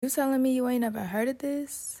You telling me you ain't never heard of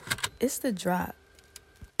this? It's the drop.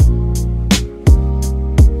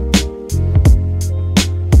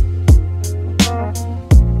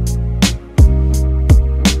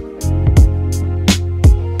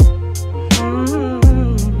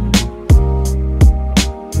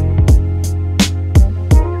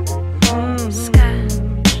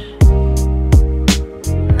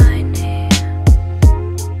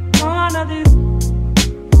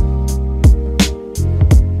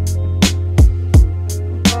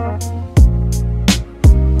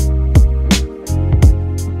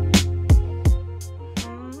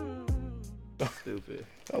 Stupid.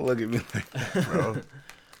 Don't look at me like that, bro.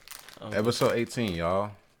 Episode 18,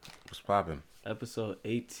 y'all. What's poppin'? Episode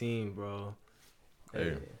 18, bro.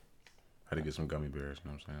 Hey. Had to get some gummy bears, you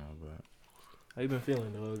know what I'm saying? But how you been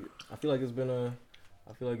feeling, dog? I feel like it's been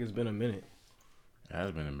a minute. it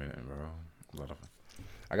has been a minute, bro.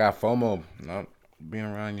 I got FOMO not being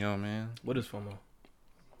around y'all, man. What is FOMO?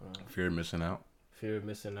 Fear of missing out. Fear of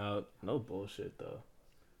missing out. No bullshit, though.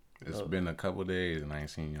 It's been a couple days and I ain't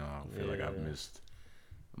seen y'all. I feel like I've Yeah. missed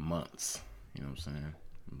months. You know what I'm saying?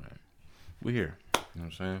 But we here. You know what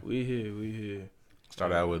I'm saying? We here.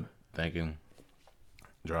 Start out with thanking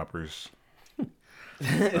droppers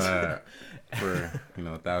for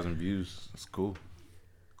 1,000 views. It's cool.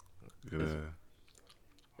 Good.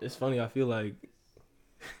 It's funny. I feel like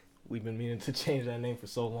we've been meaning to change that name for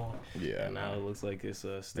so long. Yeah. And now it looks like it's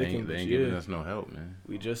They sticking. ain't, But giving us no help, man.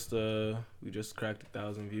 we just cracked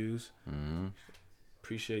 1,000 views. Mm-hmm.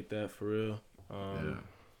 Appreciate that for real. Yeah.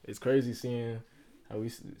 It's crazy seeing how we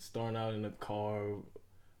starting out in the car,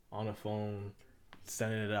 on the phone,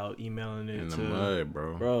 sending it out, emailing it In the to mud,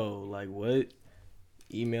 bro. bro. Like what?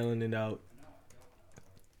 Emailing it out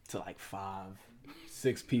to like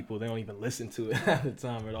 5-6 people. They don't even listen to it at the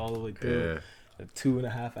time, or all the way through. Yeah. Like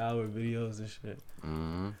 2.5 hour videos and shit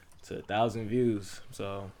Mm-hmm. to 1,000 views.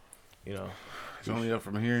 So, It's only up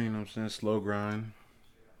from here, you know what I'm saying? Slow grind.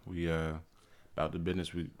 We about the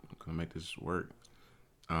business. We gonna make this work.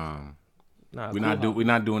 We're not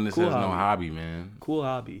doing this Cool as no hobby. hobby, man. Cool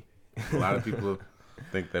hobby. A lot of people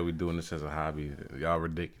think that we're doing this as a hobby. Y'all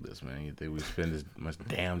ridiculous, man. You think we spend this much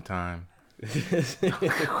damn time?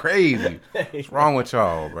 Crazy. What's wrong with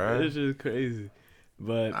y'all, bro? It's just crazy.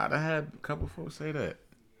 But I'd have had a couple folks say that.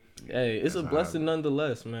 hey, it's That's a a blessing hobby.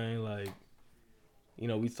 nonetheless, man. Like,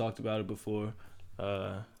 we talked about it before,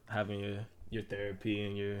 having your therapy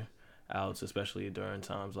and your outs, especially during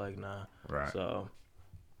times like now. Right. So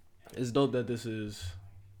it's dope that this is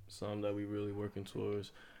something that we really working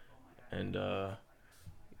towards, and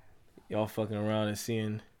y'all fucking around and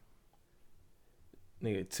seeing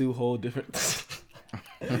nigga two whole different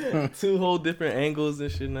angles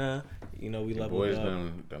and shit now. We The leveled boys up.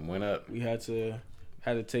 done went up. We had to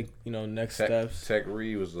take next steps. Tech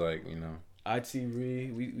Re was like, IT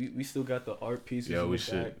Re, we still got the art pieces. yo, in we the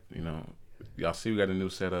should, back. y'all see we got a new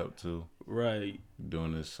setup too. Right.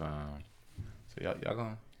 Doing this, so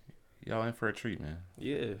y'all in for a treat, man.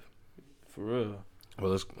 Yeah. For real.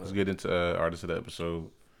 Well, let's get into artist of the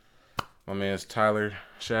episode. My man's Tyler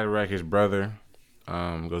Shadrack, his brother,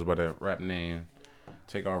 goes by that rap name.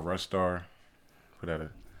 Take Off Rustar. I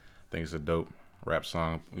think it's a dope rap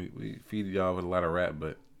song. We feed y'all with a lot of rap,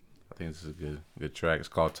 but I think this is a good track. It's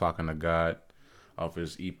called Talking to God, off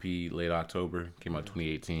his EP late October. Came out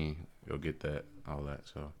 2018. You'll get that, all that.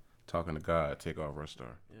 So Talking to God, Take Off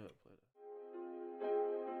Rustar.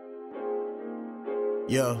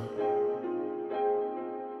 Yo.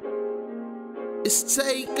 It's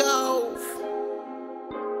Takeoff.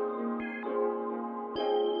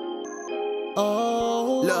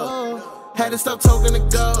 Oh, look. Had to stop talking to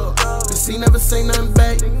God, cause he never say nothing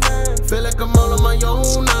back. Feel like I'm all on my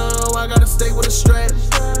own now. I gotta stay with a strap.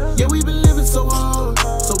 Yeah, we been living so hard,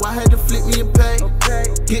 so I had to flip me a pack.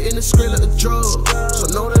 Getting the skrill of a drug, so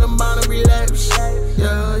know that I'm bound to relapse.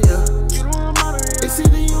 Yeah. It's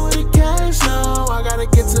either you or the cash now. I gotta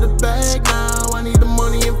get to the bag now. I need the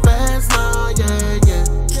money and fast now.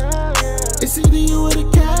 Yeah. It's either you or the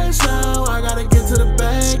cash now. I gotta get to the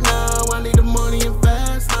bag now. I need the money and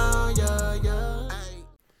fast now. Yeah.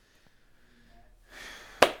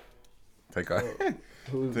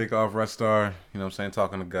 Take Off Rustar. You know what I'm saying?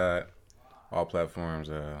 Talking to God. All platforms.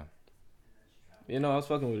 I was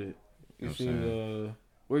fucking with it. You know what I'm seen,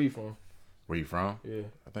 where you from? Where you from? Yeah.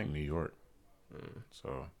 I think New York.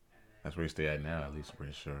 So that's where you stay at now, at least,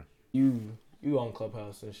 pretty sure. You on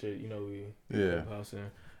Clubhouse and shit. We Yeah. Clubhouse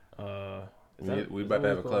and We about to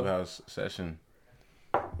have a Clubhouse session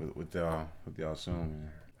with y'all soon,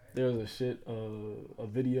 man. There was a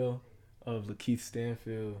video of Lakeith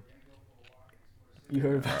Stanfield You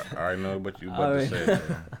heard about I already know what you about to say,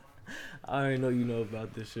 bro. I already know you know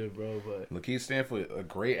about this shit, bro. But Lakeith Stanfield, a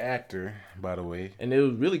great actor, by the way. and it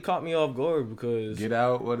really caught me off guard because Get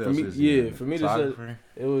Out. What else me, is he? yeah, for me to say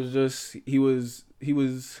it was just he was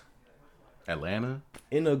Atlanta.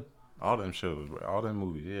 in a All them shows, bro. All them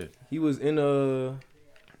movies. Yeah. he was in a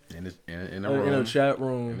In a in room. a chat In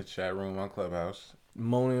room the chat room on Clubhouse.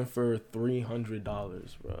 moaning for $300,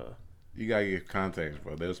 bro. You gotta get context,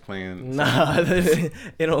 bro. They was playing. Nah, they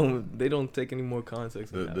don't take any more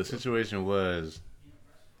context. The situation was,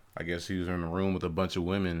 I guess he was in a room with a bunch of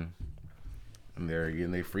women, and they're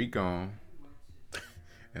getting their freak on,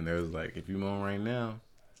 and they was like, "If you moan right now,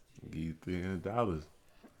 I'll give you $300."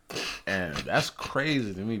 And that's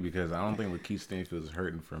crazy to me because I don't think Lakeith Stanfield is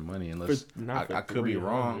hurting for money unless I could be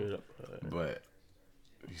wrong, but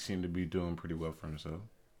he seemed to be doing pretty well for himself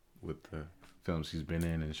with the films he's been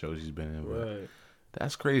in and shows he's been in. But Right.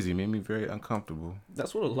 that's crazy. It made me very uncomfortable.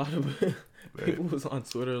 That's what a lot of people was on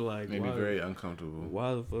Twitter like. Made me very uncomfortable.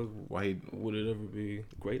 Why the fuck? Why would it ever be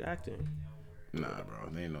great acting? Nah, bro.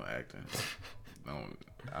 There ain't no acting.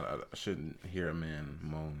 I shouldn't hear a man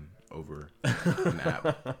moan over an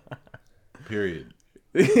app. Period.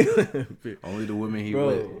 Only the women he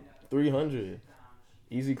with. 300.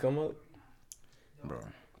 Easy come up. Bro.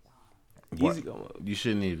 Easy come up. You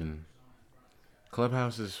shouldn't even.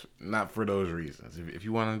 Clubhouse is not for those reasons. If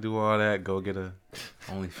you want to do all that, go get a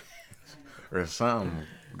OnlyFans or something.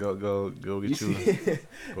 Go get you.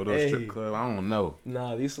 Go to a strip club. I don't know.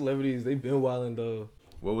 Nah, these celebrities, they been wilding though.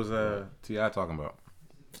 What was T.I. talking about?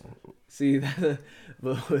 See that,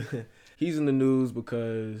 but he's in the news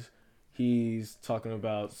because he's talking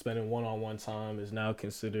about spending one-on-one time is now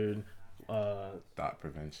considered Thought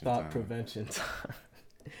prevention time.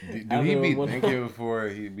 Do he be thinking before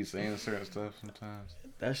he be saying certain stuff sometimes?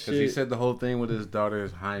 That shit. Because he said the whole thing with his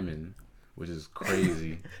daughter's hymen, which is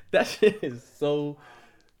crazy. That shit is so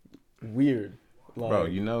weird. Like, bro,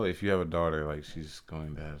 you know if you have a daughter, like, she's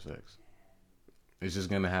going to have sex. It's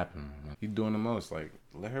just going to happen. He's doing the most. Like,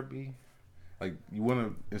 let her be. Like, you want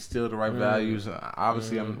to instill the right values.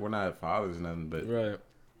 Obviously, we're not fathers or nothing, but right.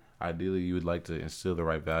 Ideally, you would like to instill the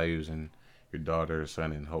right values in your daughter or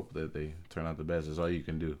son and hope that they turn out the best. That's all you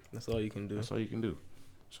can do. That's all you can do. That's all you can do.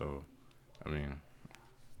 So, I mean,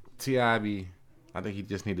 T.I. I think he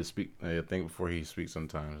just need to speak. Think before he speaks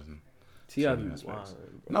sometimes. T.I. be wild.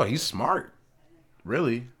 No, he's smart.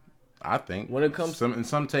 Really, I think. When it comes in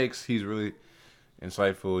some takes, he's really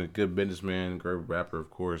insightful, a good businessman, great rapper,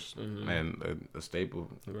 of course, and a staple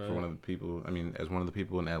for one of the people. I mean, as one of the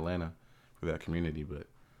people in Atlanta for that community. But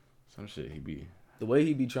some shit he be. The way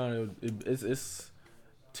he be trying to, it's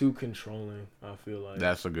too controlling. I feel like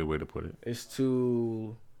that's a good way to put it. It's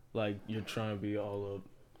too like you're trying to be all up.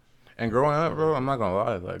 And growing up, bro, I'm not gonna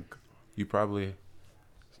lie, like you probably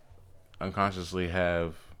unconsciously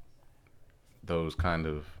have those kind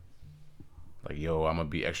of like, yo, I'm gonna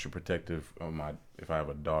be extra protective of if I have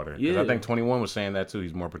a daughter. Because I think 21 was saying that too.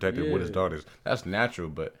 He's more protective with his daughters. That's natural,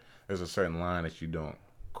 but there's a certain line that you don't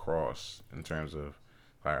cross in terms of.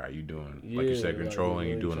 All right, you doing like you said, controlling.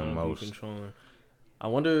 You're doing the most. Controlling. I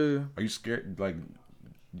wonder. Are you scared? Like,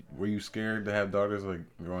 were you scared to have daughters like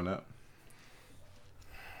growing up?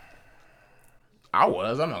 I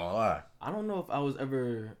was. I'm not gonna lie. I don't know if I was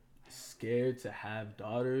ever scared to have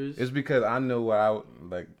daughters. It's because I knew what I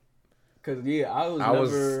like. Cause I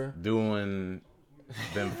was doing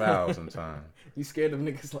them foul sometimes. You scared of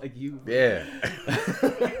niggas like you? Bro. Yeah.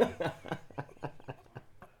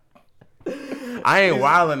 I ain't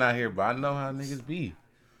wilding out here, but I know how niggas be.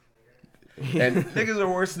 And niggas are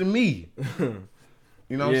worse than me.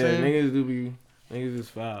 You know what I'm saying? Niggas is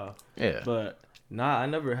foul. Yeah. But nah, I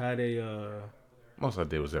never had a most I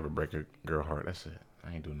did was ever break a girl heart. That's it.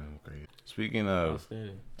 I ain't doing nothing crazy. Speaking of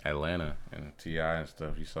Atlanta and T.I. and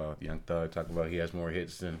stuff, you saw Young Thug talk about he has more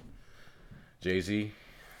hits than Jay-Z.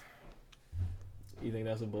 You think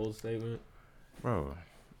that's a bold statement? Bro.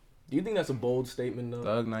 Do you think that's a bold statement, though?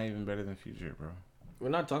 Thug not even better than Future, bro. We're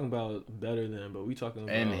not talking about better than, but we talking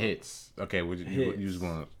about... And hits. Okay, you just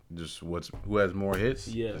going to... Who has more hits?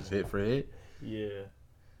 Yeah. Just hit for hit? Yeah.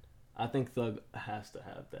 I think Thug has to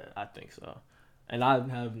have that. I think so. And I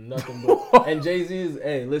have nothing but... and Jay-Z is...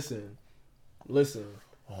 Hey, listen.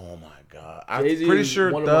 Oh, my God. I'm pretty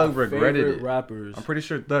sure Thug regretted it. Rappers. I'm pretty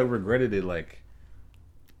sure Thug regretted it, like,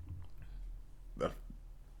 a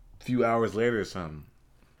few hours later or something.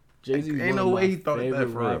 Jay-Z ain't no way he thought that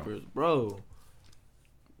for rappers. Bro.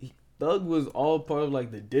 Thug was all part of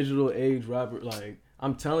like the digital age rapper. Like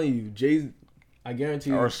I'm telling you, Jay-Z, I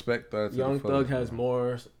guarantee you, I respect Thug. Young Thug has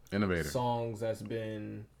more innovator songs that's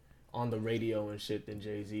been on the radio and shit than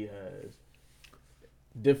Jay-Z has.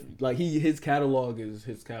 different. Like his catalog is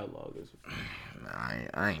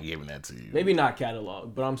I ain't giving that to you. maybe not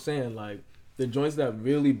catalog, but I'm saying like the joints that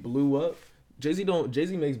really blew up. Jay-Z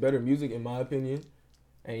makes better music in my opinion,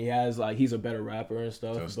 and he's a better rapper and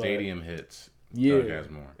stuff. So stadium hits. Yeah, Thug has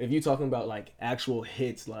more. if you're talking about like actual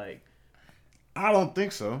hits, like I don't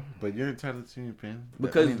think so, but you're entitled to your opinion.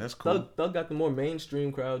 because I mean, that's cool. Thug got the more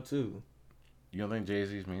mainstream crowd too. You don't think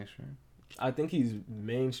Jay-Z's mainstream? I think he's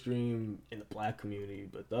mainstream in the black community,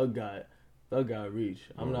 but Thug got reach.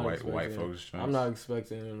 I'm not expecting white folks. I'm not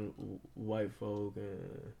expecting white folk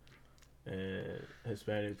and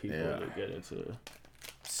Hispanic people to get into.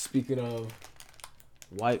 Speaking of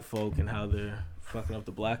white folk and how they're fucking up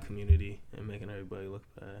the black community and making everybody look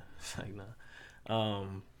bad, it's like nah.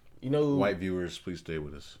 You know, White viewers, please stay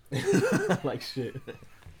with us. like shit.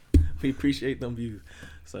 We appreciate them views.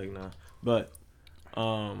 It's like nah, but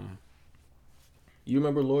you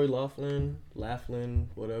remember Lori Laughlin,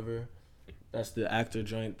 whatever? That's the actor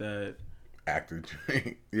joint that. Actor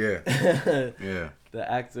joint, yeah, yeah.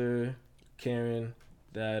 The actor Karen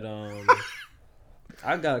that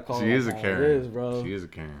I gotta call. She is a how Karen, it is, bro. She is a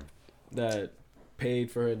Karen. That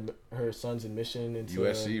paid for her son's admission into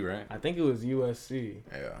USC, right? I think it was USC.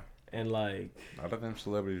 Yeah. And like a lot of them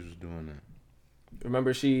celebrities was doing that.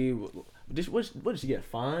 Remember what did she get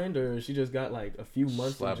fined or she just got like a few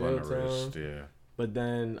months Slap in jail on the wrist, yeah. But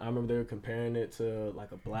then I remember they were comparing it to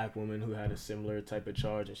like a black woman who had a similar type of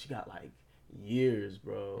charge and she got like years,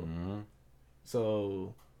 bro. Mm-hmm.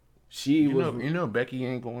 So you know Becky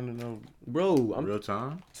ain't going to no real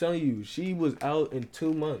time. Telling you, she was out in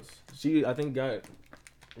 2 months. She I think got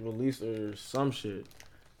released or some shit.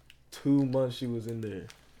 2 months she was in there.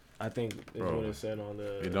 I think is what it said on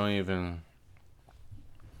the. It don't even.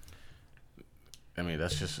 I mean,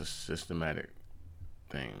 that's just a systematic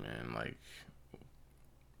thing, man. Like,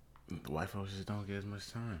 the white folks just don't get as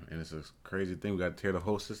much time, and it's a crazy thing. We got to tear the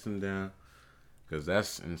whole system down because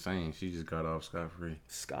that's insane. She just got off scot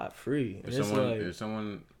free. If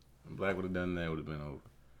someone black would have done that, it would have been over.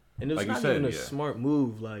 And it was not even a smart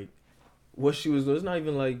move. Like, what she was. It's not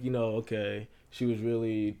even like okay, she was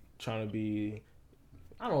really trying to be.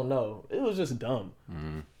 I don't know. It was just dumb.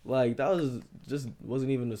 Mm-hmm. Like that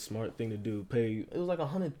wasn't even a smart thing to do. It was like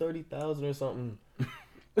 $130,000 or something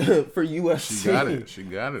for USC. She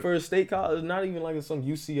got it for a state college. Not even like some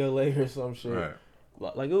UCLA or some shit. Right.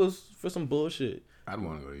 Like it was for some bullshit. I'd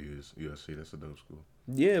want to go to USC. That's a dope school.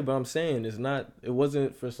 Yeah, but I'm saying it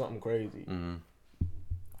wasn't for something crazy. Mm-hmm.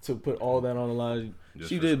 To put all that on the line,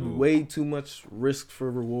 she did school. way too much risk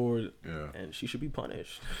for reward. Yeah, and she should be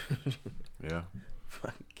punished. Yeah.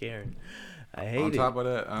 Fucking Karen. I hate it. On top of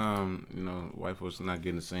that, white folks not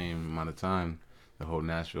getting the same amount of time. The whole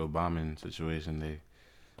Nashville bombing situation, they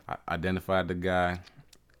identified the guy.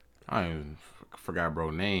 I don't even forgot bro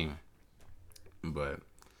name, but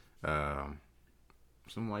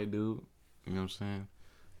some white dude. You know what I'm saying?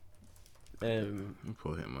 And let me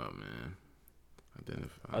pull him up, man.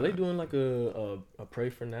 Identify. Are they doing like a pray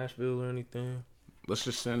for Nashville or anything? Let's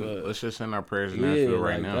just send our prayers to Nashville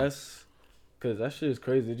right now. Cause that shit is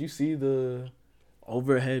crazy. Did you see the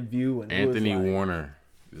overhead view? And Anthony Warner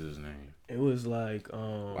is his name. It was like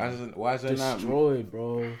why is that not destroyed,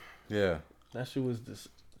 bro? Yeah, that shit was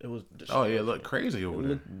it was destroyed. Oh yeah, it looked crazy over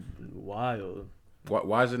there. Wild.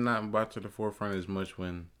 Why is it not brought to the forefront as much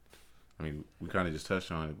when? I mean, we kind of just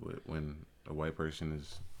touched on it, but when a white person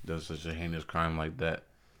does such a heinous crime like that,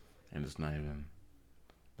 and it's not even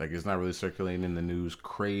it's not really circulating in the news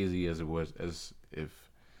crazy as it was as if.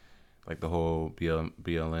 Like the whole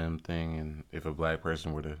BLM thing, and if a black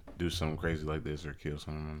person were to do something crazy like this or kill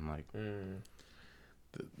someone, like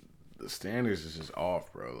the standards is just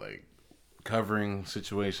off, bro. Like covering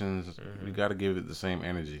situations, you got to give it the same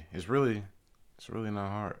energy. It's really not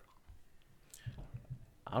hard.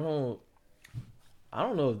 I don't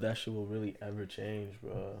know if that shit will really ever change,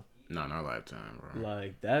 bro. Not in our lifetime, bro.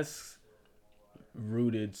 Like that's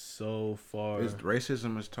rooted so far.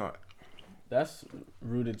 Racism is taught. That's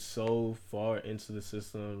rooted so far into the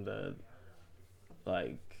system that,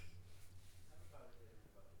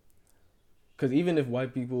 because even if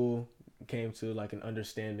white people came to like an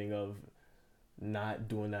understanding of not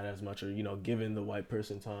doing that as much, or giving the white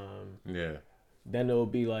person time, then it'll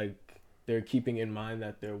be like they're keeping in mind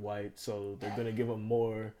that they're white, so they're gonna give them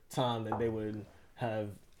more time than they would have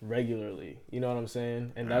regularly. You know what I'm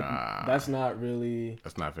saying? And that's not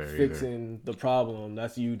fair fixing the problem.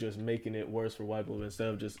 That's you just making it worse for white people instead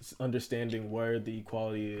of just understanding where the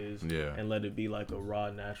equality is and let it be like a raw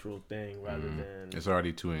natural thing rather than it's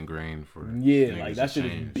already too ingrained for like that should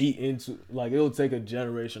just beat into it'll take a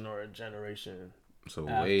generation or a generation so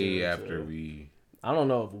way after we I don't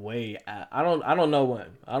know if I don't know when.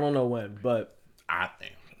 I don't know when, but I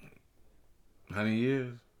think 100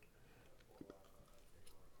 years.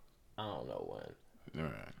 I don't know when.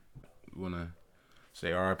 All right. Wanna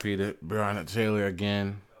say R.I.P. to Breonna Taylor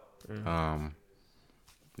again.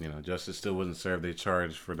 You know, justice still wasn't served. They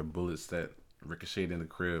charged for the bullets that ricocheted in the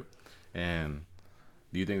crib. And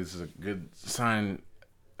do you think this is a good sign?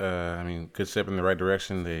 Good step in the right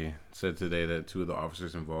direction. They said today that 2 of the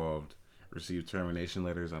officers involved received termination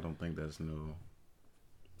letters. I don't think that's no.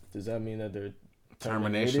 Does that mean that they're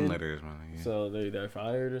Termination terminated? letters, man. Yeah. So they're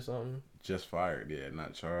fired or something? Just fired, yeah.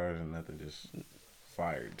 Not charged or nothing, just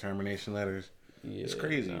fired. Termination letters. Yeah, It's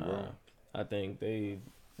crazy, bro. I think they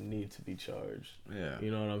need to be charged. Yeah.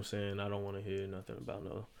 You know what I'm saying? I don't want to hear nothing about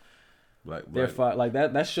no. They're fired. Like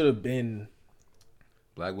that should have been.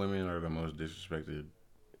 Black women are the most disrespected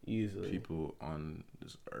Easily. people on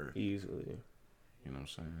this earth. Easily. You know what I'm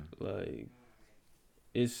saying? Like,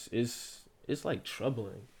 it's like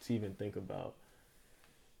troubling to even think about.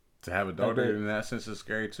 To have a daughter in that sense is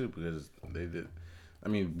scary too, because they did. I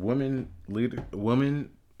mean, women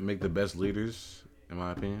make the best leaders, in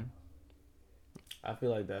my opinion. I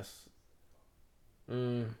feel like that's.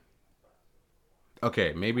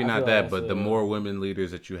 Okay, maybe I not feel that, like but that's the more women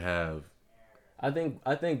leaders that you have, I think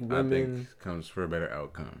I women. think comes for a better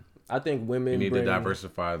outcome. I think women. You need bring, to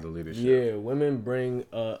diversify the leadership. Yeah, women bring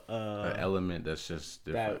an element that's just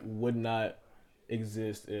different. that would not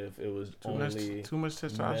exist if it was Too only much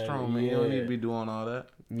testosterone, man. You don't need to be doing all that.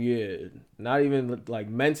 Yeah, not even like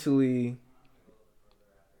mentally.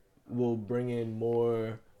 Will bring in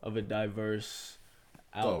more of a diverse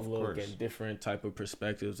outlook and different type of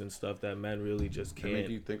perspectives and stuff that men really just can't. They make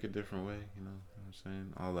you think a different way. You know what I'm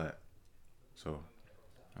saying? All that. So,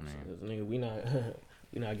 I mean, nigga, we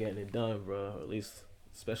not getting it done, bro. Or at least,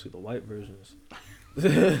 especially the white versions.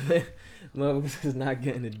 Motherfuckers is not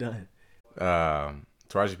getting it done.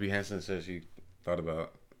 Taraji P. Henson said she thought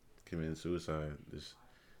about committing suicide this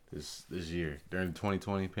year during the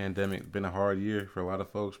 2020 pandemic. Been a hard year for a lot of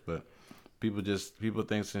folks, but people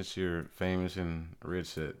think since you're famous and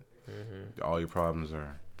rich that all your problems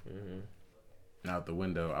are out the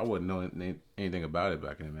window. I wouldn't know anything about it, but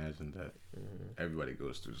I can imagine that everybody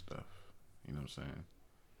goes through stuff. You know what I'm saying?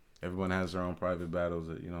 Everyone has their own private battles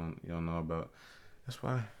that you don't know about. That's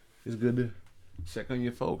why it's good to check on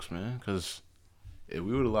your folks, man. Because if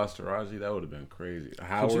we would have lost Taraji, that would have been crazy.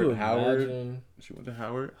 Howard. She went to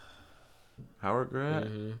Howard grad.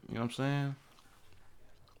 You know what I'm saying?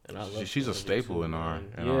 And I love she's a staple too, in our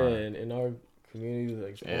in our community,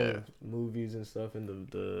 like all the movies and stuff, and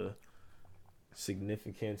the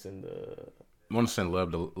significance and the. I want to send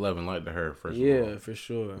love and light to her first. Yeah, of all. for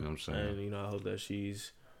sure. You know what I'm saying? And I hope that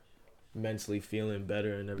she's mentally feeling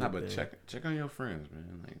better and everything. Nah, but check on your friends,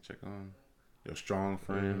 man. Like check on your strong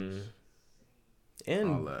friends. And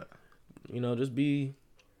all that. Just be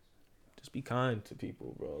kind to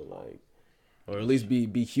people, bro. Like, or at least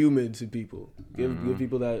be human to people. Give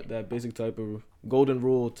people that basic type of golden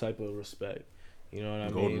rule type of respect. You know what I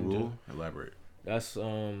mean? Golden rule. Elaborate. That's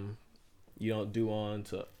you don't do on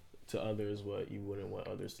to others what you wouldn't want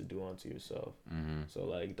others to do onto yourself. So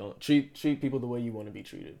like, don't treat people the way you want to be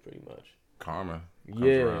treated. Pretty much. Karma comes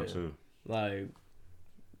around too. Like,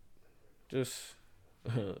 just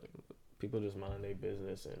people just mind their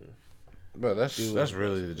business and. But that's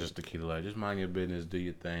really just the key to life. Just mind your business, do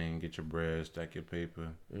your thing, get your bread, stack your paper,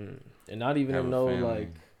 and not even in no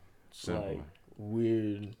like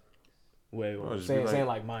weird way. Saying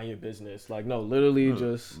like mind your business. Like no, literally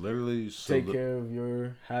take care of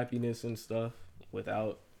your happiness and stuff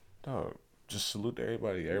without. Dog, just salute to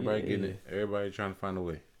everybody. Everybody getting it. Everybody trying to find a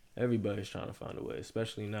way. Everybody's trying to find a way,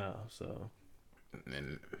 especially now. So.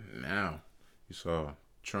 And now, you saw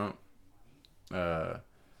Trump.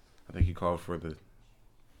 I think he called for the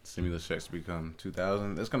stimulus checks to become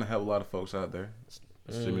 2,000. That's gonna help a lot of folks out there.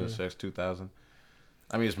 Stimulus checks 2,000.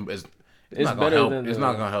 I mean, it's not gonna help. It's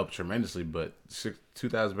not gonna help tremendously, but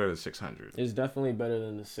 2,000 better than 600. It's definitely better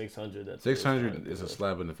than the 600. 600 is a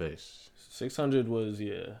slap in the face. 600 was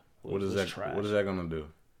What is that? Trash. What is that gonna do?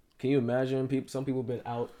 Can you imagine? Some people have been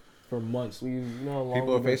out for months.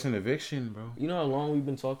 People are facing eviction, bro. You know how long we've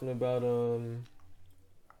been talking about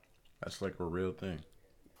That's like a real thing.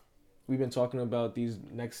 We've been talking about these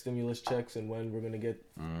next stimulus checks and when we're gonna get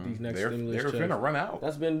these next stimulus checks. They're finna run out.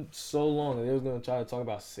 That's been so long, and they was gonna try to talk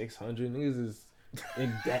about 600. Niggas is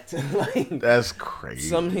in debt. Like, that's crazy.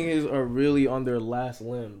 Some niggas are really on their last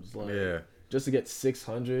limbs. Like, yeah. Just to get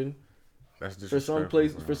 600. That's for some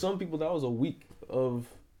places. For some people, that was a week of.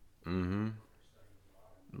 Bro,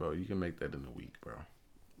 you can make that in a week, bro.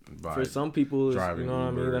 For some people, you know what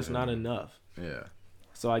I mean. That's not enough. Yeah.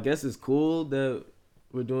 So I guess it's cool that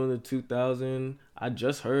we're doing the 2000. I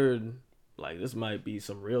just heard like this might be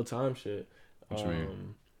some real time shit. What you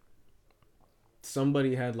mean?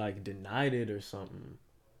 Somebody had like denied it or something.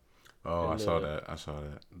 Oh, I saw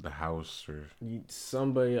that. The house or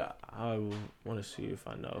Somebody. I want to see if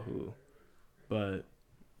I know who, but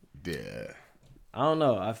yeah. I don't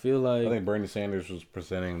know. I feel like I think Bernie Sanders was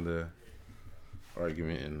presenting the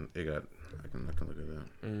argument, and it got. I can look at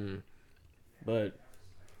that. But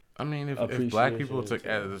I mean, if black people took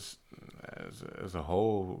as a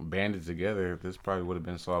whole banded together, this probably would have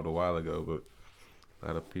been solved a while ago. But a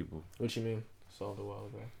lot of people. What you mean? Solved a while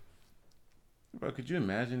ago. Bro, could you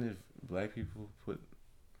imagine if black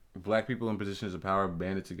people in positions of power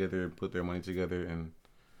banded together and put their money together and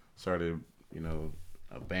started,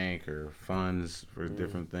 a bank or funds for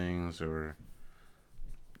different things or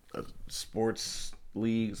sports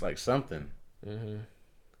leagues, like something. Mm-hmm.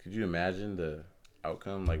 Could you imagine the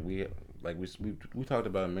outcome? We talked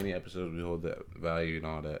about in many episodes. We hold that value and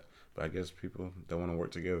all that, but I guess people don't want to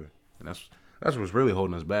work together, and that's what's really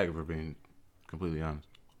holding us back. If we're being completely honest.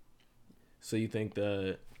 So you think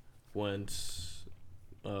that once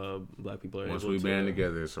black people are once able we to band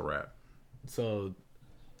together, it's a wrap. So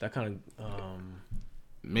that kind of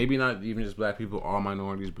maybe not even just black people, all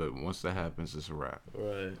minorities, but once that happens, it's a wrap.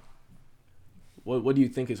 Right. What do you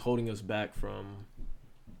think is holding us back from?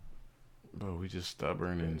 Bro, we just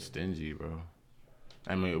stubborn and stingy, bro.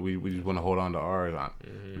 I mean, we just want to hold on to ours.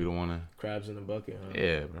 We don't want to. Crabs in the bucket, huh?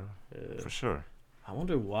 Yeah, bro. Yeah. For sure. I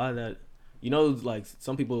wonder why that. Like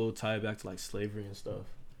some people tie it back to like slavery and stuff.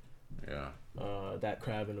 Yeah. That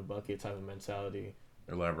crab in the bucket type of mentality.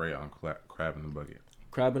 Elaborate on crab in the bucket.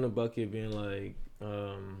 Crab in the bucket being like,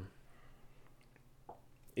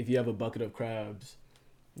 if you have a bucket of crabs,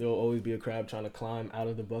 there'll always be a crab trying to climb out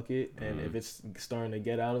of the bucket, and if it's starting to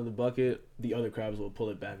get out of the bucket, the other crabs will pull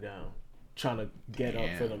it back down, trying to get up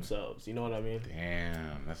for themselves. You know what I mean?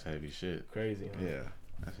 Damn, that's heavy shit. Crazy, huh? Yeah,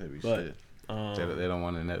 that's heavy shit. They don't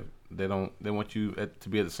want to. They want you to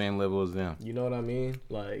be at the same level as them. You know what I mean?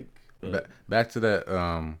 Like back to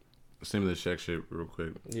that stimulus check shit real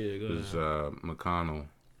quick. Yeah, go ahead. It was McConnell.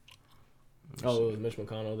 It was Mitch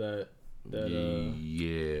McConnell that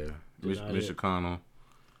yeah, Mitch McConnell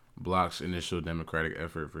blocks initial Democratic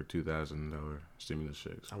effort for $2,000 stimulus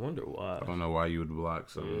checks. I wonder why. I don't know why you would block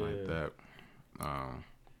something like that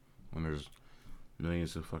when there's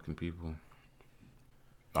millions of fucking people.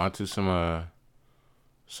 On to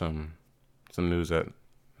some news that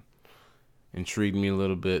intrigued me a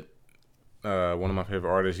little bit. One of my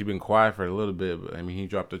favorite artists, he's been quiet for a little bit, but I mean, he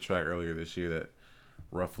dropped a track earlier this year that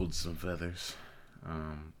ruffled some feathers.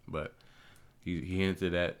 But he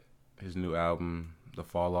hinted at his new album, The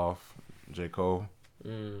Fall Off, J. Cole.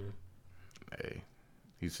 Hey,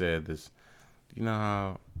 he said this. You know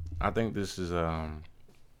how I think this is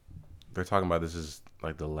they're talking about this is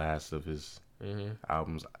like the last of his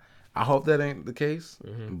albums. I hope that ain't the case,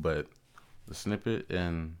 but the snippet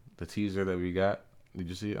and the teaser that we got, did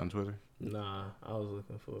you see it on Twitter? Nah, I was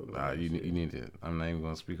looking for it. You need it. I'm not even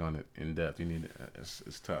gonna speak on it in depth. You need it.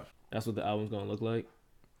 It's tough. That's what the album's gonna look like.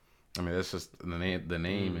 I mean, that's just the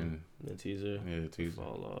name and the teaser. Yeah, the teaser.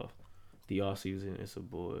 Fall Off. The off season. It's a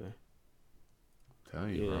boy. Tell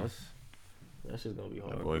you, bro. That's just gonna be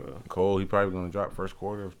hard, boy, bro. Cole, he probably gonna drop first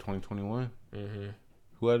quarter of 2021.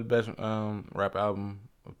 Who had the best rap album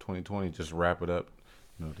of 2020? Just wrap it up.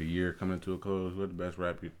 The year coming to a close. Who had the best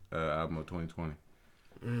rap album of 2020?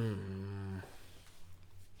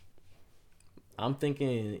 I'm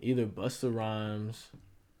thinking either Busta Rhymes.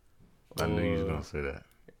 I knew you was gonna say that.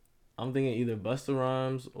 I'm thinking either Busta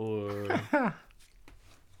Rhymes or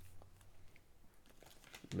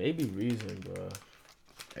maybe Reason, bro.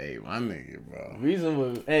 Hey, my nigga, bro.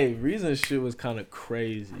 Reason shit was kind of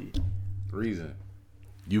crazy. Reason,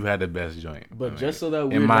 you had the best joint. But just so that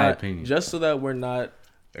we're not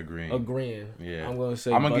agreeing. Yeah, I'm gonna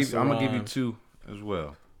say I'm gonna give you two as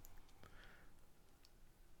well.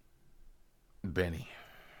 Benny.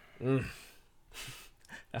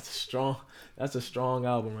 That's a strong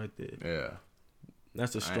album right there. Yeah.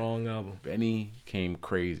 That's a strong album. Benny came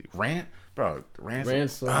crazy. Ransom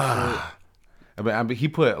shit. I mean, he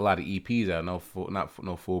put a lot of EPs out, no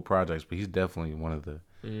full projects, but he's definitely one of the.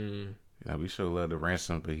 We show love to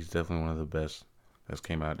Ransom, but he's definitely one of the best that's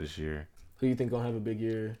came out this year. Who you think gonna have a big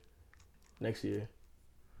year next year?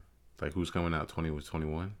 Like who's coming out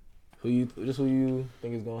 2021? Who you think is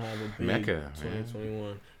gonna have a big Mecca 2021?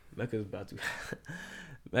 Man. Mecca's about to.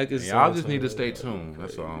 Y'all just need to stay tuned.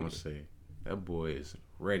 That's all I'm gonna say. That boy is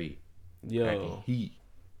ready. Yo, he.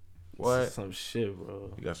 What? Some shit,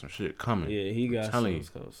 bro. You got some shit coming. Yeah, he got some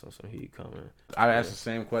heat coming. I ask the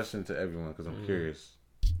same question to everyone because I'm curious.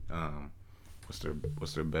 What's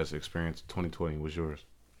their best experience? 2020. What's yours?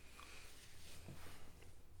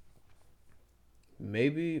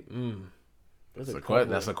 Maybe. That's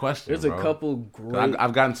a question. There's bro. a couple great.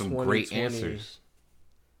 I've gotten some great answers.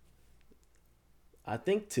 I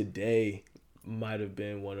think today might have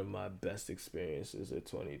been one of my best experiences of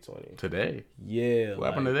 2020. Today? Yeah. What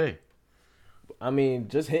happened today? I mean,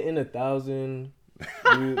 just hitting 1,000.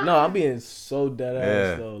 No, I'm being so dead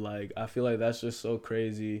ass though. Like, I feel like that's just so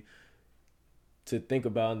crazy to think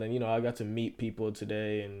about. And then, I got to meet people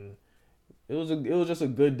today, and it was just a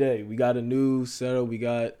good day. We got a new setup. We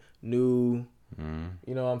got new.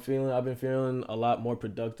 I've been feeling a lot more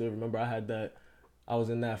productive. Remember, I was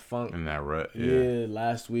in that funk. In that rut, yeah.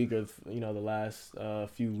 Last week or the last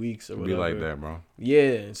few weeks or whatever. Be like that, bro.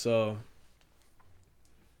 Yeah, and so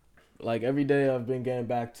like every day I've been getting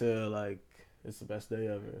back to like it's the best day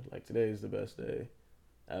ever. Like today is the best day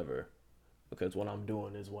ever because what I'm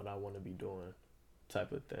doing is what I want to be doing,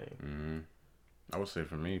 type of thing. I would say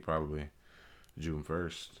for me probably June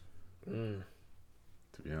 1st. To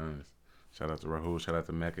be honest, shout out to Rahul, shout out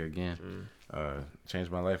to Mecca again. Changed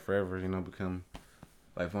my life forever. Become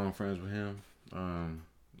lifelong friends with him.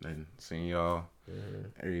 And seeing y'all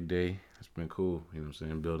every day. It's been cool.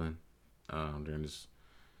 Building during this.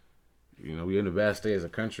 We're in a bad state as a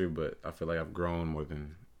country, but I feel like I've grown more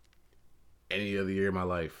than any other year of my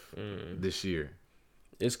life this year.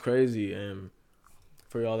 It's crazy, and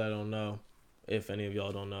for y'all that don't know, if any of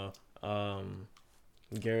y'all don't know,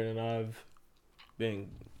 Garrett and I've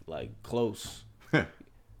been like close.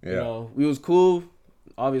 Yeah. We was cool.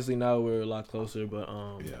 Obviously now we're a lot closer, but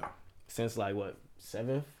since like what,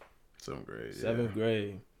 seventh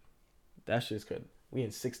grade. That shit's crazy. We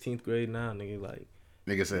in 16th grade now, nigga. Like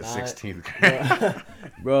nigga said 16th grade.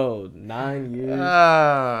 Bro, 9 years.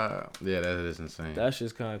 Yeah, that is insane. That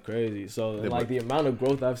shit's kind of crazy. So like the amount of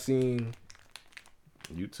growth I've seen.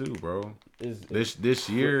 You too, bro. This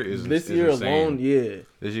year is this is year insane. alone, yeah.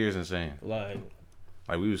 This year is insane. Like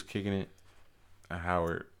we was kicking it at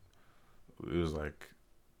Howard. It was like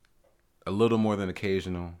a little more than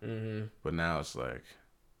occasional, but now it's like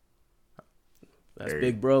that's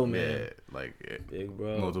big bro, man. Yeah, like big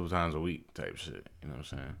bro, multiple times a week type shit. You know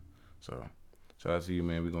what I'm saying? So shout out to you,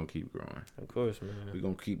 man. We gonna keep growing. Of course, man. We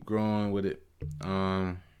gonna keep growing with it.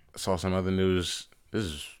 Saw some other news. This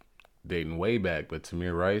is dating way back, but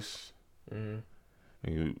Tamir Rice. They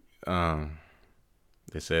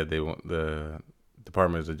said they want the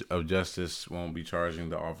Department of Justice won't be charging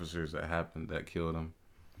the officers that killed him.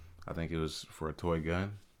 I think it was for a toy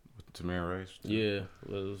gun with Tamir Rice. Yeah, it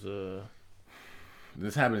was.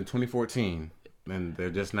 This happened in 2014, and they're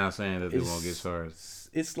just now saying that they won't get charged.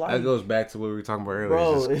 It's like that goes back to what we were talking about earlier.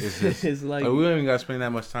 Bro, it's like we don't even got to spend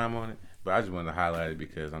that much time on it. But I just wanted to highlight it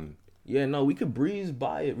because I'm. Yeah, no, we could breeze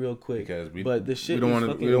by it real quick. But the shit we don't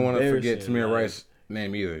want to forget Tamir like, Rice's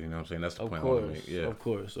name either. You know what I'm saying? That's the point I want to make. Yeah, of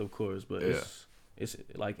course. But it's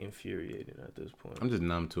like infuriating at this point. I'm just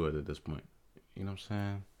numb to it at this point. You know what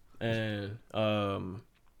I'm saying? And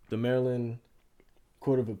the Maryland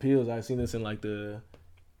Court of Appeals, I've seen this in like the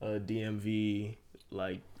DMV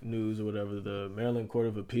like news or whatever. The Maryland Court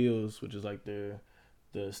of Appeals, which is like the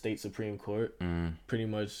state Supreme Court, pretty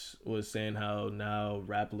much was saying how now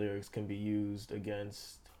rap lyrics can be used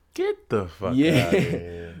against. Get the fuck out of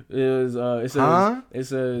here. It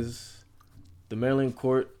says the Maryland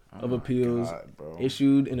Court of Appeals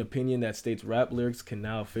issued an opinion that states rap lyrics can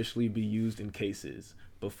now officially be used in cases.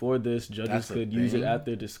 Before this, judges could use it at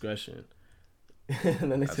their discretion.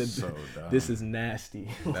 And then they said, so dumb. This is nasty.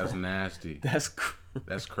 That's nasty. That's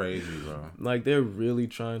crazy, bro. Like, they're really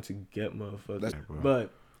trying to get motherfuckers.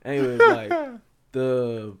 But anyways, like,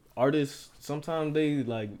 the artists, sometimes they,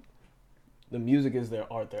 like, the music is their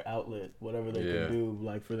art, their outlet, whatever they can do,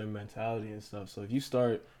 like, for their mentality and stuff. So if you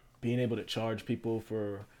start being able to charge people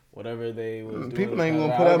for whatever they was doing. People ain't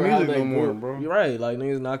gonna put out music no more, bro. You're right. Like,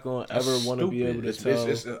 niggas not gonna ever want to be able to tell.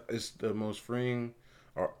 It's the most freeing.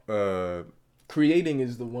 Creating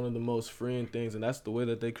is one of the most freeing things, and that's the way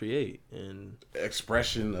that they create. And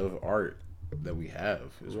expression of art that we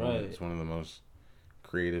have is it's one of the most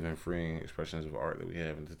creative and freeing expressions of art that we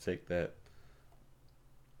have, and to take that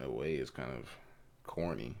away is kind of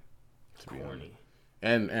corny. To be honest.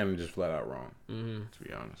 And just flat out wrong. To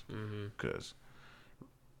be honest, because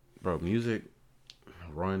bro, music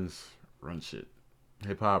runs shit.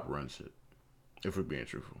 Hip hop runs shit. If we're being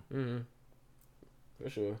truthful. For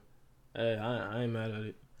sure. Hey, I ain't mad at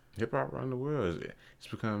it. Hip hop around the world. It's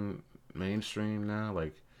become mainstream now.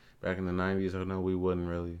 Like back in the 90s, I know we wasn't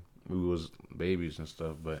really we was babies and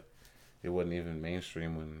stuff, but it wasn't even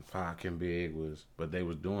mainstream when Pac and Big was, but they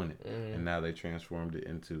was doing it, and now they transformed it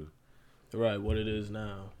into what it is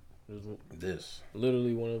now. This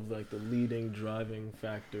literally one of like the leading driving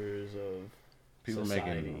factors of people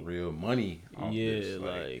society. making real money off this.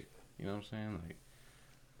 Like, you know what I'm saying? Like,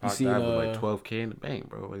 Pac died with like $12K in the bank,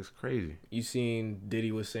 bro. Like, it's crazy. You seen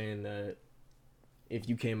Diddy was saying that if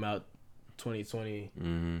you came out 2020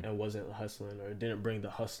 and wasn't hustling or didn't bring the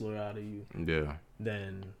hustler out of you,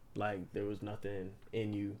 then like there was nothing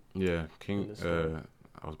in you. Yeah,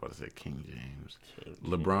 I was about to say King James.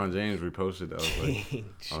 LeBron James reposted. I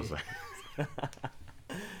was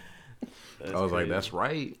like, that's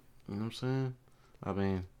right. You know what I'm saying? I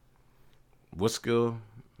mean, what skill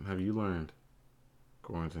have you learned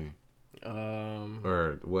quarantine?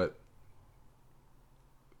 Or what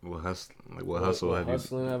hustle have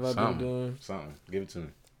hustling have I been doing? Something. Give it to me.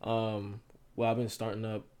 Well, I've been starting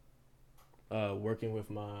up working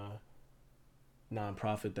with my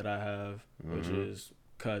nonprofit that I have, which is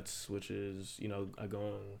Cuts, which is, you know,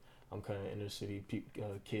 I'm cutting inner city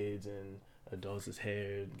kids and adults'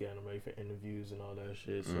 hair, getting them ready for interviews and all that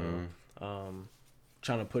shit. So,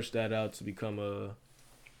 trying to push that out to become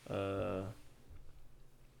a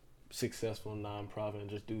successful nonprofit and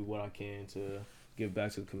just do what I can to give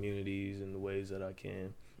back to the communities in the ways that I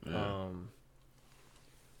can. Yeah.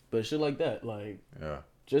 But shit like that, like,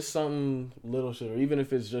 just some little shit, or even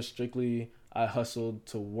if it's just strictly I hustled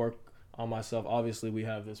to work on myself. Obviously, we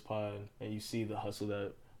have this pod, and you see the hustle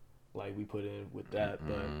that like we put in with that.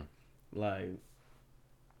 But like,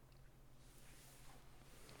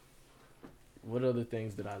 what other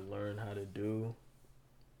things did I learn how to do?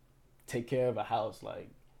 Take care of a house, like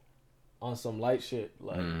on some light shit,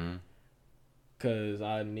 like, cause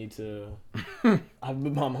I need to.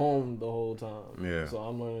 I'm home the whole time. Yeah. So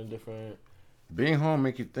I'm learning different. Being home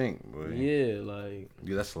make you think, boy. Yeah, like.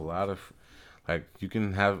 Yeah, that's a lot of. Like, you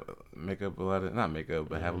can have have a lot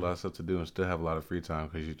of stuff to do and still have a lot of free time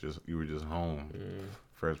because you were just home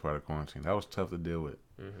first part of quarantine. That was tough to deal with.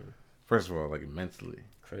 First of all, like, mentally.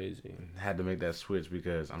 Crazy. Had to make that switch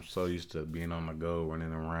because I'm so used to being on the go,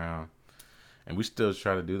 running around. And we still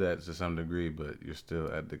try to do that to some degree, but you're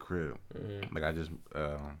still at the crib. Like, I just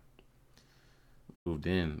moved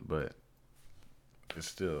in, but it's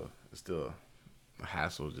still a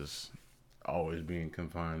hassle just always being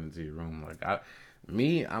confined into your room. Like, I'm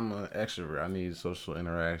an extrovert. I need social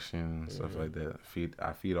interaction, stuff like that.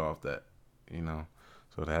 I feed off that, you know.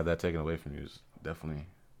 So to have that taken away from you is definitely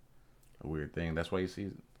a weird thing. That's why you see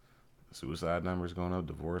suicide numbers going up,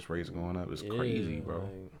 divorce rates going up. It's crazy, bro.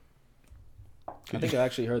 Like, I think I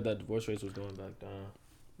actually heard that divorce rates was going back down.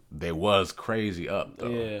 They was crazy up, though.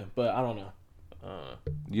 Yeah, but I don't know.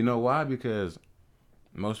 You know why? Because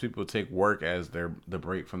most people take work as the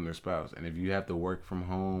break from their spouse. And if you have to work from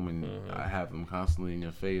home and have them constantly in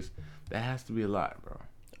your face, that has to be a lot, bro.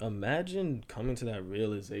 Imagine coming to that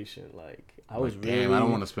realization. Like, I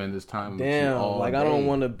don't want to spend this time with you all day. I don't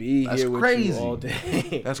want to be here with you all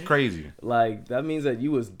day. That's crazy. Like, that means that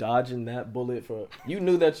you was dodging that bullet for... You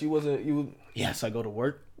knew that yes, I go to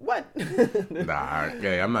work. What?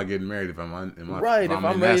 I'm not getting married if I'm in my... Right, if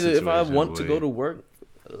I'm ready to... If I want to go to work...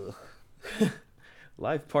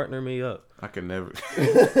 Life partner me up. I can never...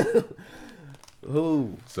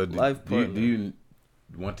 Who? So do you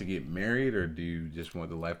want to get married, or do you just want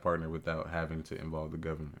the life partner without having to involve the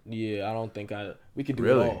government? Yeah, I don't think we could do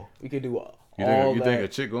it all. We could do all that. You think a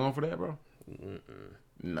chick going for that, bro?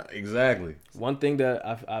 No, exactly. One thing that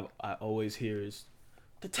I always hear is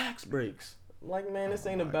the tax breaks. Like, man, this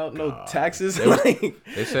ain't about no taxes.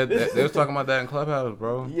 They said that, they was talking about that in Clubhouse,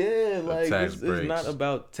 bro. Yeah, like, it's not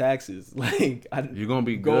about taxes. Like, you're gonna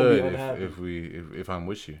be good if I'm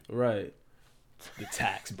with you. Right. The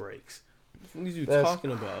tax breaks. What are you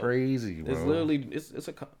talking about? Crazy, bro. It's literally it's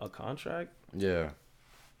a contract. Yeah,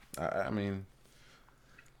 I mean,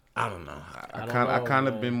 I don't know. I kind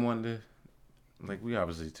of been wanting to, like, we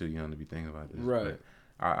obviously too young to be thinking about this, right?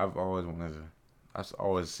 But I've always wanted to. I've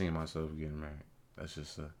always seen myself getting married. That's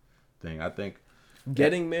just a thing. I think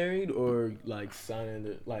getting married or like signing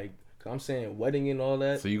the like. I'm saying wedding and all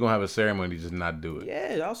that. So you gonna have a ceremony, just not do it?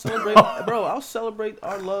 Yeah, I'll celebrate, bro. I'll celebrate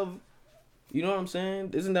our love. You know what I'm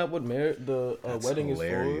saying? Isn't that what wedding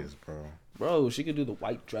hilarious, is for? Bro, she could do the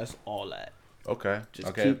white dress, all that. Okay.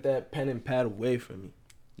 Just keep that pen and pad away from me.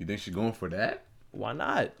 You think she's going for that? Why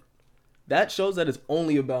not? That shows that it's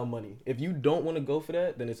only about money. If you don't want to go for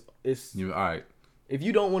that, then it's all right. If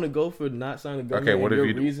you don't want to go for not signing the government, what if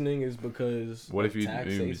your reasoning is because what if you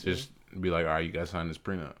just be like, all right, you guys sign this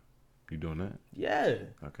prenup? You doing that? Yeah.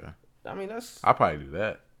 Okay. I mean, I'll probably do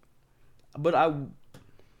that. But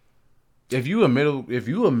If you a middle if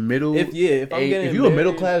I'm getting if you a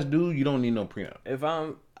middle class dude, you don't need no prenup.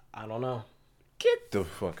 I don't know. Get the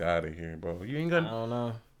fuck out of here, bro. You ain't got. I don't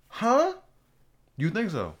know. Huh? You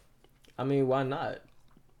think so? I mean, why not?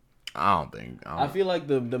 I don't think. I feel like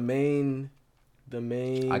the main.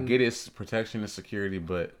 I get it's protection and security,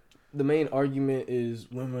 but the main argument is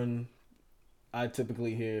women. I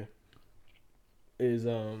typically hear is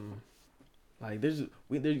like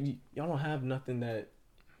y'all don't have nothing that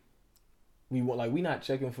we want. Like, we not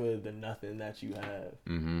checking for the nothing that you have.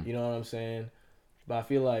 Mm-hmm. You know what I'm saying? But I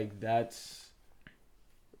feel like that's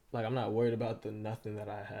like, I'm not worried about the nothing that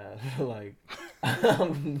I have. Like,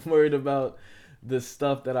 I'm worried about the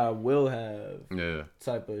stuff that I will have. Yeah.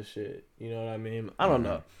 Type of shit. You know what I mean? I don't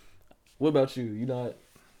know. What about you? You not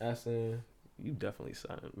asking? You definitely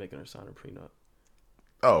making her sign a prenup.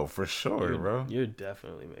 Oh, for sure, bro. You're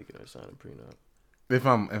definitely making her sign a prenup.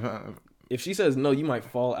 If she says no, you might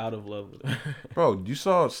fall out of love with her. Bro, you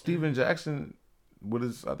saw Steven Jackson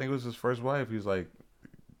with I think it was his first wife. He was like,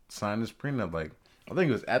 sign this prenup. Like, I think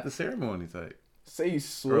it was at the ceremony type. Say you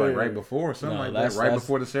swear. Or like right before, something like that. Right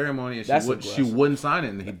before the ceremony, and she wouldn't sign it,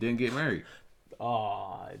 and he didn't get married.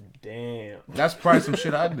 Aw, damn. That's probably some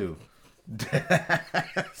shit I'd do.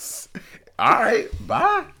 All right,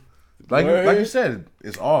 bye. Like you said,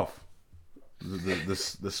 it's off.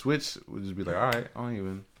 The switch would just be like, all right, I don't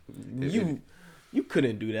even. You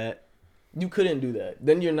couldn't do that. You couldn't do that.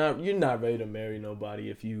 Then you're not ready to marry nobody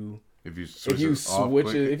if you switch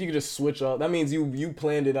it. If you could just switch off, that means you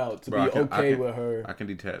planned it out to be okay with her. I can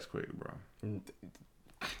detach quick, bro.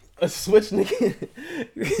 A switch, nigga.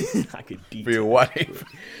 I could detach for your wife.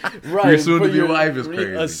 Right. Your soon to be wife is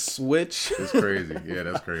crazy. A switch. It's crazy. Yeah,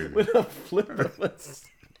 that's crazy. With a flip of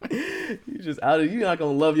you just out of. You're not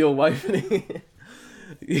gonna love your wife.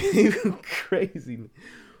 You crazy.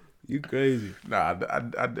 You crazy. Nah, I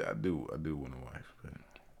do want a wife, but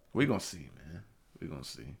we gonna see, man. We gonna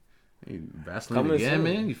see. You Vaseline again,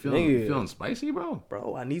 man. You feeling spicy, bro?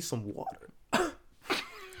 Bro, I need some water.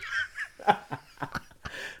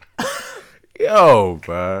 Yo,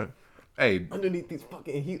 bro. Hey, underneath these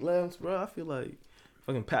fucking heat lamps, bro, I feel like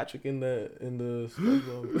fucking Patrick in the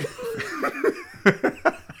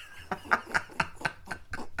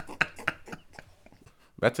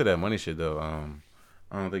Back to that money shit though.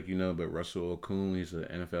 I don't think you know, but Russell Okung, he's an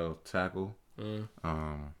NFL tackle.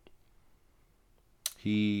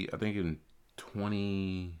 He, I think in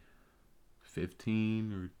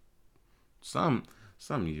 2015 or some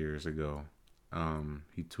years ago,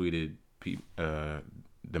 he tweeted,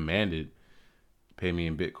 demanded, pay me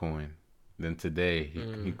in Bitcoin. Then today,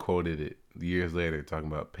 he quoted it years later,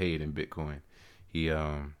 talking about paid in Bitcoin. He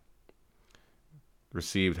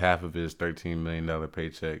received half of his $13 million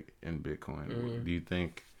paycheck in Bitcoin. Do you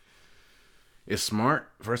think it's smart,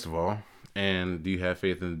 first of all? And do you have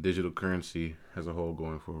faith in the digital currency as a whole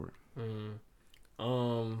going forward?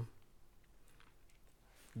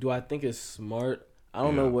 Do I think it's smart? I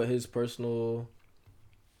don't know what his personal,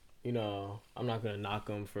 I'm not going to knock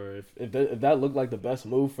him for, if that looked like the best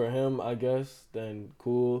move for him, I guess, then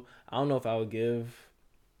cool. I don't know if I would give.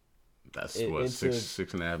 That's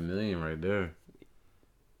 $6.5 million right there.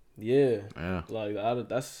 Yeah. Like,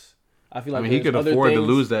 I feel like he could afford to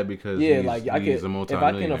lose that because he's a multi-millionaire. If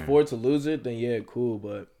I can afford to lose it, then yeah, cool.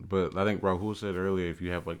 But I think Rahul said earlier, if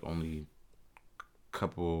you have like only a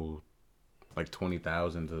couple, like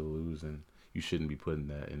 20,000 to lose, and you shouldn't be putting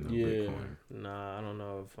that in Bitcoin. Nah, I don't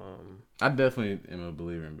know if I definitely am a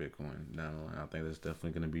believer in Bitcoin. Now I think that's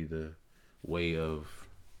definitely going to be the way of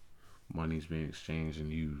money's being exchanged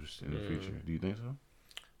and used in the future. Do you think so?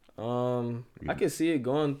 I can see it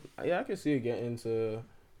going. Yeah, I can see it getting into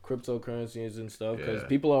cryptocurrencies and stuff because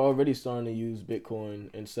people are already starting to use Bitcoin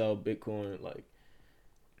and sell Bitcoin. Like,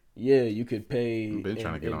 yeah, you could pay. I've been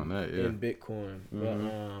trying to get on that. Yeah, in Bitcoin, but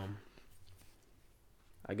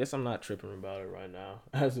I guess I'm not tripping about it right now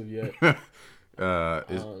as of yet. I don't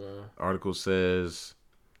know. Article says,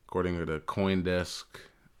 according to the CoinDesk,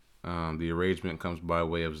 the arrangement comes by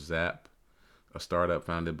way of Zap, a startup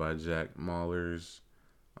founded by Jack Mallers,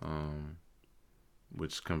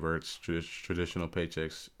 which converts traditional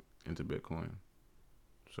paychecks into Bitcoin.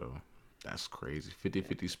 So that's crazy.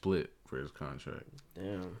 50-50 split for his contract.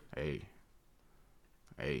 Damn. Hey.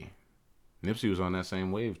 Nipsey was on that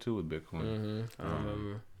same wave too with Bitcoin. I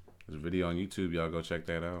remember. There's a video on YouTube. Y'all go check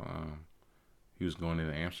that out. He was going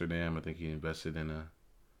into Amsterdam. I think he invested in a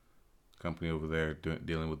company over there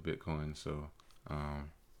dealing with Bitcoin. So, I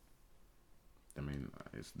mean,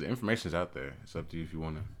 the information's out there. It's up to you if you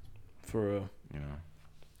want to. For real.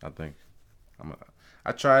 I think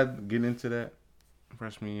I tried getting into that.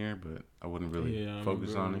 freshman year, but I wouldn't really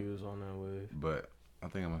focus on it. He was on that wave. But I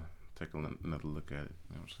think I'm gonna take another look at it.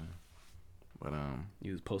 You know what I'm saying? But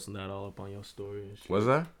you was posting that all up on your story and shit. Was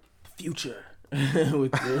I? Future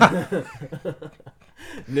with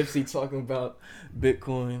Nipsey talking about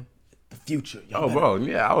Bitcoin, the future. Oh, bro,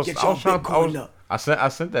 yeah, I was trying. I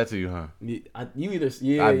sent that to you, huh? I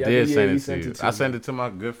did send it to you. I sent it to my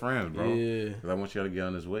good friends, bro. Yeah, 'cause I want y'all to get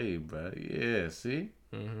on this wave, bro. Yeah, see,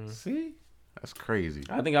 see, that's crazy.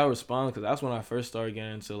 I think I respond because that's when I first started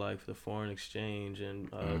getting into like the foreign exchange and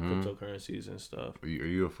cryptocurrencies and stuff. Are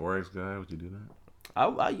you a forex guy? Would you do that?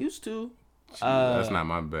 I used to. That's not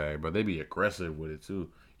my bag, but they be aggressive with it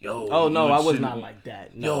too. Yo. Oh no, I was not like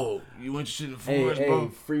that. No. Yo, you interested in forex, bro?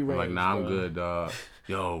 Free range. I'm like, nah, bro. I'm good, dog.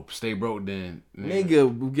 Yo, stay broke then.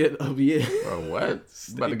 Nigga, get up here. Bro, what?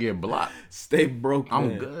 About to get blocked. Stay broke.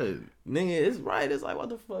 I'm good. Nigga, it's right. It's like, what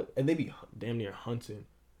the fuck? And they be damn near hunting.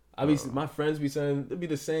 I be my friends be saying they be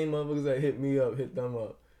the same motherfuckers that hit them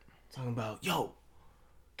up, talking about, yo,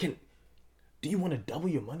 do you want to double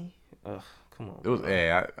your money? Ugh, come on. It was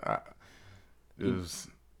it was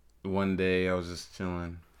one day I was just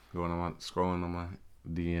chilling, scrolling on my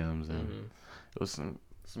DMs, and it was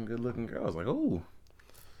some good looking girls. Like, oh,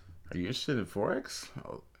 are you interested in forex?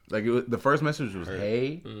 Like the first message was,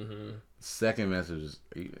 hey. Second message was,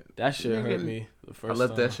 that shit hurt me. The first I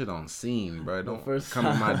left time. that shit on scene, bro. Don't come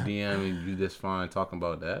in my DM and you just fine talking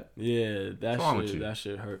about that. Yeah, that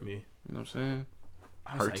shit hurt me. You know what I'm saying?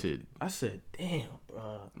 Hurted. I said, damn,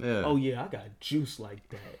 bro. Yeah. Oh yeah, I got juice like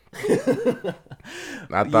that.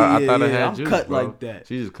 I thought I had I'm juice, cut bro. like that.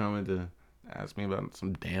 She just coming to ask me about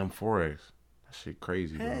some damn forex. That shit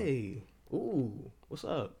crazy, bro. Hey, ooh, what's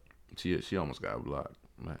up? She almost got blocked,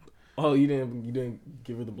 man. Oh, you didn't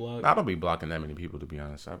give her the block? I don't be blocking that many people, to be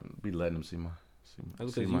honest. I be letting them see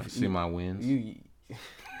my wins.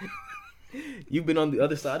 You've been on the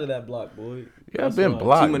other side of that block, boy. Yeah, I've been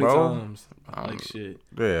blocked, too many bro. times. Like shit.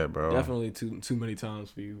 Yeah, bro. Definitely too many times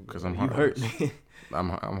for you. Because I'm heartless. You hurt me.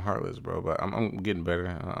 I'm heartless, bro. But I'm getting better.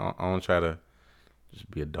 I don't try to just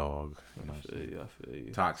be a dog. You know? I feel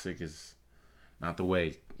you. Toxic is not the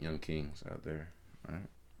way, young kings out there. Right?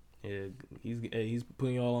 Yeah, he's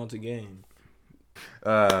putting y'all onto game.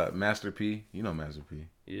 Master P, you know Master P.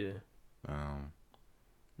 Yeah.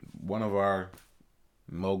 One of our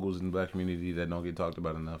moguls in the black community that don't get talked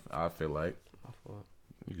about enough, I feel like.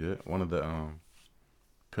 You good? One of the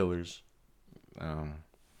pillars.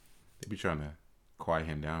 They be trying to quiet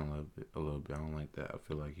him down a little bit. I don't like that. I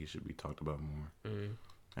feel like he should be talked about more.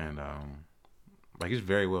 And like he's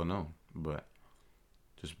very well known, but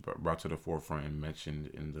just brought to the forefront and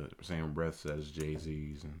mentioned in the same breath as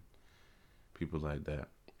Jay-Z's and people like that.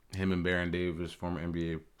 Him and Baron Davis, former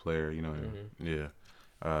NBA player, you know,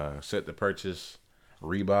 set to purchase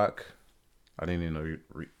Reebok. I didn't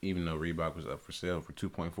even know Reebok was up for sale for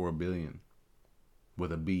 $2.4 billion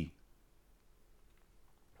with a B.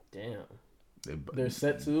 Damn. They're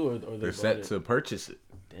set to, or they're set to purchase it.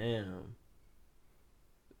 Damn.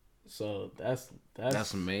 So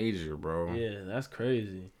that's major, bro. Yeah, that's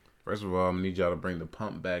crazy. First of all, I'm gonna need y'all to bring the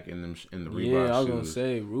pump back in the Reebok shoes. Yeah, I was gonna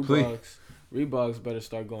say Reeboks better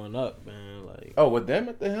start going up, man. Like, with them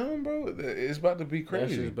at the helm, bro, it's about to be crazy.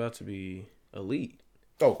 That shit's about to be elite.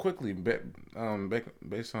 Oh, quickly,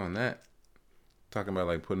 based on that, talking about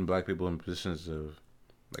like putting black people in positions of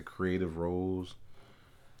like creative roles.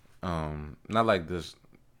 Not like this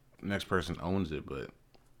next person owns it, but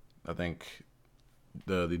I think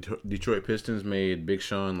the Detroit Pistons made Big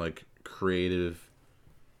Sean like creative.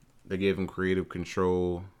 They gave him creative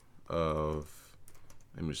control of.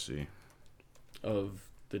 Let me see. Of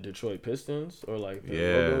the Detroit Pistons or like the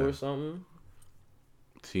logo or something.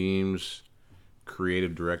 Team's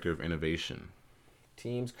creative director of innovation.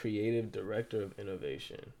 Team's creative director of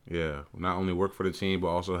innovation. Yeah, not only work for the team but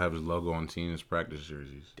also have his logo on team's practice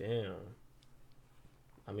jerseys. Damn.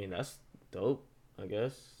 I mean, that's dope, I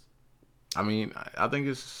guess. I mean, I think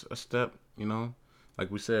it's a step, you know. Like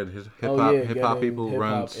we said, his hip hop people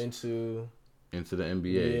runs into the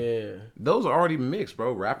NBA. Yeah. Those are already mixed,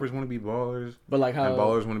 bro. Rappers want to be ballers, but like how and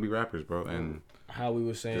ballers want to be rappers, bro. And how we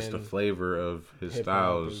were saying, just the flavor of his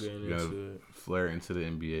styles gonna flare into the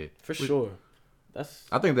NBA for sure.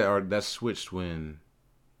 I think that switched when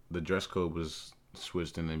the dress code was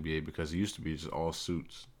switched in the NBA because it used to be just all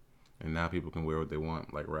suits. And now people can wear what they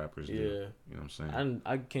want, like rappers do. You know what I'm saying?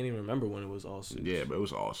 I can't even remember when it was all suits. Yeah, but it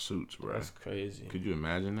was all suits, bro. That's crazy. Could you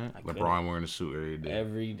imagine that? LeBron wearing a suit every day.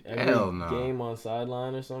 Every Hell no. game on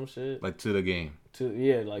sideline or some shit. Like to the game.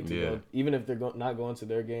 Go, even if they're not going to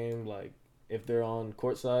their game, like if they're on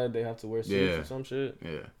courtside, they have to wear suits or some shit.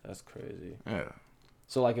 Yeah. That's crazy. Yeah.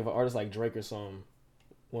 So like if an artist like Drake or something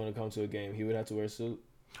want to come to a game, he would have to wear a suit.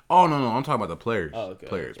 Oh no, I'm talking about the players. Oh, okay.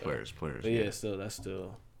 Players. But Yeah, still, that's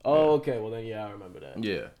still. Oh, okay. Well then, yeah, I remember that.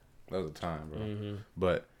 yeah, that was a time, bro. Mm-hmm.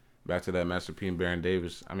 But back to that Master P and Baron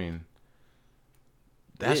Davis. I mean,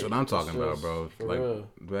 that's what I'm talking about, bro. Like real.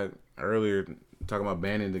 back earlier, talking about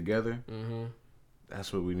banding together. Mm-hmm.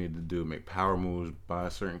 That's what we need to do. Make power moves by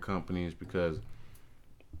certain companies because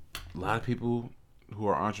a lot of people who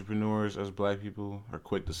are entrepreneurs as black people are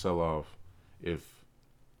quick to sell off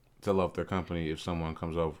their company if someone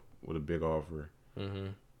comes off with a big offer. Mm-hmm.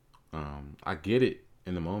 I get it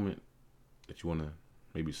in the moment that you want to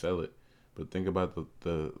maybe sell it, but think about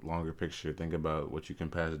the longer picture. Think about what you can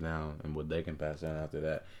pass down and what they can pass down after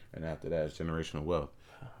that, and after that is generational wealth.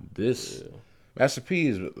 This Master P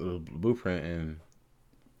is a blueprint in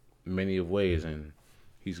many of ways, and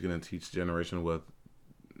he's gonna teach generational wealth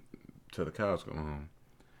till the cows come home.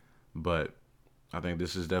 But I think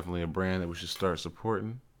this is definitely a brand that we should start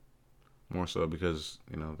supporting more so because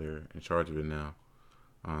they're in charge of it now.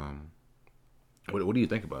 What do you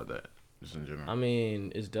think about that, just in general? I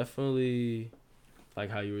mean, it's definitely like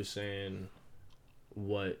how you were saying,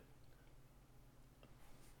 what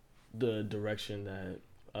the direction that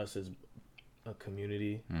us as a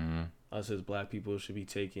community, us as black people should be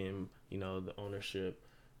taking, the ownership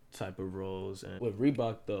type of roles. And with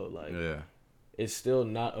Reebok though, like, it's still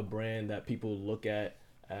not a brand that people look at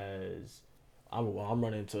as I'm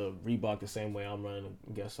running to Reebok the same way I'm running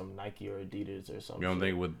to get some Nike or Adidas or something. You don't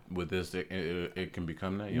think with this it can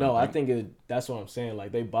become that? No, I think that's what I'm saying.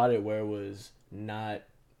 Like, they bought it where it was not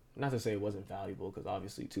to say it wasn't valuable, because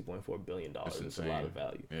obviously $2.4 billion is a lot of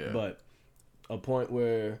value. Yeah. But a point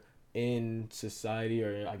where in society,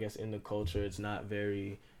 or I guess in the culture, it's not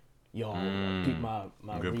very, peep my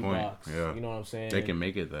good Reeboks. point. Yeah. You know what I'm saying? They can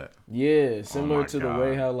make it that. Yeah, similar to God. the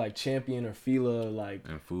way how like Champion or Fila, like,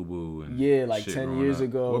 And Fubu and like shit 10 years up.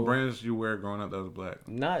 ago. What brands you wear growing up that was black?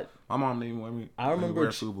 Not. My mom didn't wear me. I remember.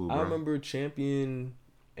 Wear Fubu, bro. I remember Champion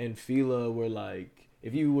and Fila were like,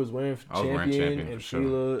 if you was wearing Champion Champion and for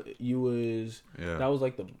Fila, you was Yeah. that was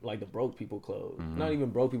like the broke people clothes. Not even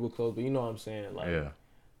broke people clothes, but you know what I'm saying. Like,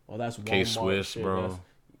 well, that's Walmart K-Swiss, shit. bro.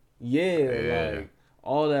 Like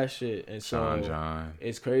all that shit. And so John.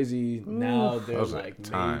 it's crazy. Now they're like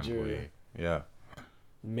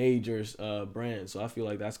major brands. So I feel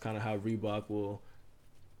like that's kind of how Reebok will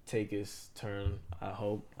take its turn. I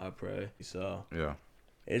hope. I pray. So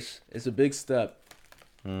it's a big step.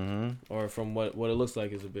 Or from what it looks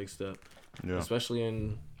like is a big step. Yeah. Especially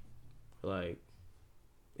in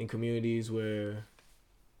communities where,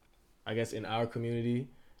 I guess in our community,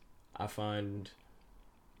 I find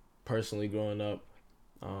personally growing up,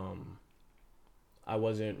 I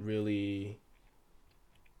wasn't really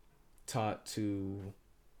taught to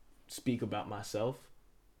speak about myself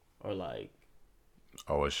or like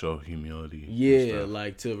always show humility. Yeah,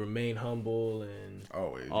 like to remain humble and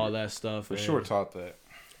all that stuff. For sure taught that.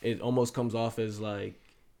 It almost comes off as like,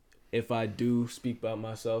 if I do speak about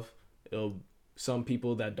myself, some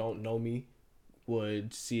people that don't know me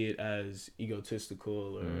would see it as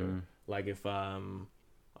egotistical or like if I'm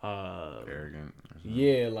arrogant.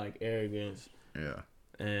 Yeah, like arrogance. Yeah.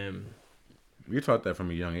 And you taught that from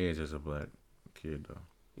a young age as a black kid, though.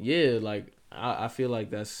 Yeah, like I feel like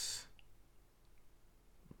that's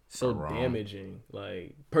so damaging.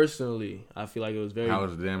 Like personally, I feel like it was very. How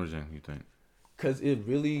is it damaging? You think? Because it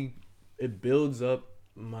builds up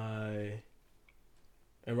my.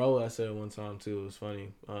 And Raul, I said it one time too. It was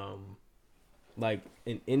funny. Like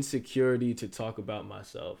an insecurity to talk about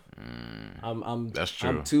myself. That's true.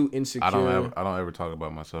 I'm too insecure. I don't ever talk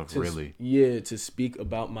about myself really. Yeah, to speak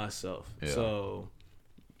about myself. Yeah. So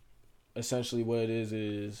essentially, what it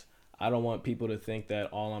is I don't want people to think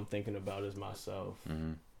that all I'm thinking about is myself.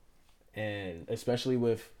 And especially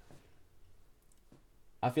with,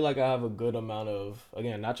 I feel like I have a good amount of,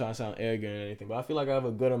 again, not trying to sound arrogant or anything, but I feel like I have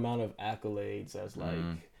a good amount of accolades as like,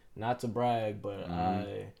 not to brag, but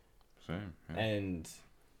Same. Yeah. And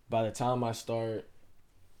by the time I start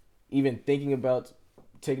even thinking about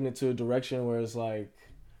taking it to a direction where it's like,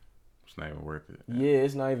 it's not even worth it. Yeah,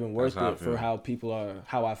 it's not even worth it for how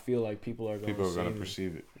I feel like people are going to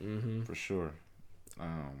perceive it. For sure.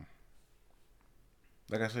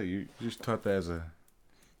 Like I said, you just taught that as a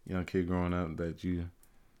young kid growing up that you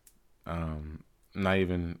not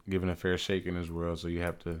even given a fair shake in this world, so you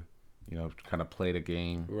have to, kind of play the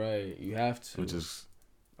game. Right, you have to.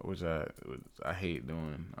 Which I hate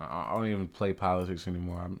doing. I don't even play politics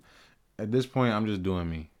anymore. At this point, I'm just doing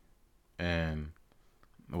me, and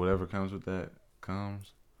whatever comes with that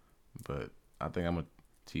comes. But I think I'm gonna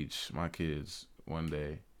teach my kids one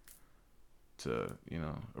day to,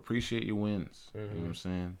 appreciate your wins. You know what I'm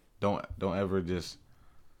saying? Don't ever just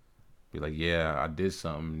be like, yeah, I did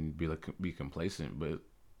something, be complacent, but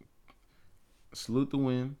salute the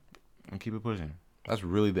win and keep it pushing. That's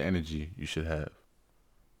really the energy you should have.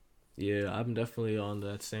 Yeah, I'm definitely on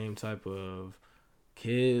that same type of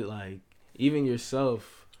kid, like even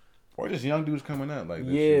yourself. Or just young dudes coming up, like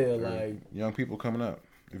young people coming up.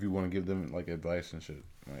 If you want to give them like advice and shit,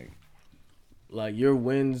 like your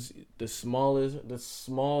wins, the small wins.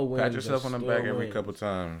 Pat yourself on the back every couple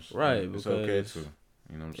times, right? It's okay to, you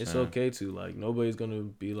know what I'm saying? It's okay to, like, nobody's gonna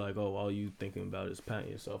be like, oh, all you thinking about is patting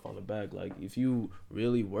yourself on the back. Like, if you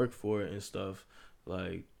really work for it and stuff,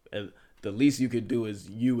 like, the least you could do is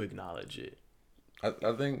you acknowledge it.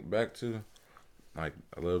 I think back to like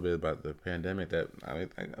a little bit about the pandemic that I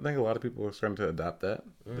think a lot of people are starting to adopt that.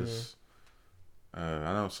 This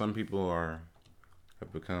I know some people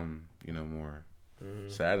have become more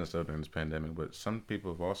sad and stuff during this pandemic, but some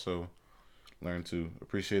people have also learned to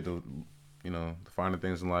appreciate the finer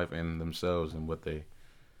things in life and themselves and what they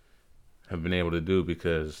have been able to do,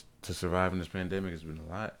 because to survive in this pandemic has been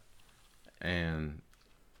a lot. And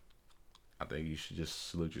I think you should just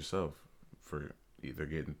salute yourself for either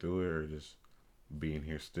getting through it or just being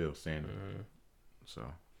here still standing.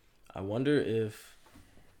 So I wonder if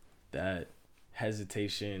that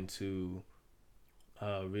hesitation to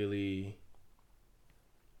really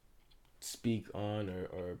speak on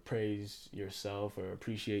or praise yourself or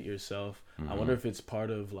appreciate yourself, I wonder if it's part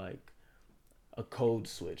of like a code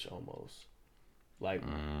switch almost. Like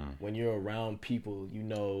when you're around people,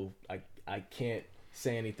 I can't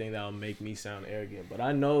say anything that'll make me sound arrogant, but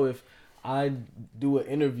I know if I do an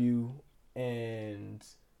interview and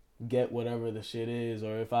get whatever the shit is,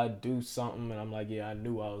 or if I do something and I'm like, yeah, I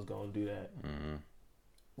knew I was gonna do that.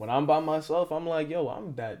 When I'm by myself, I'm like, yo,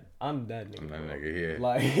 I'm that nigga. Yeah.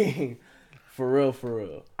 Like, for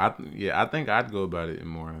real. I think I'd go about it in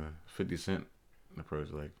more 50 Cent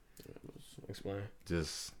approach. Like, explain.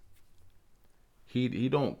 Just he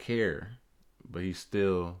don't care, but he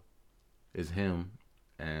still is him,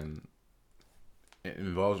 and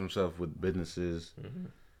involves himself with businesses,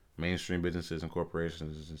 mainstream businesses and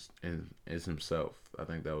corporations, and is himself. I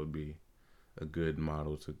think that would be a good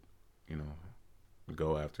model to,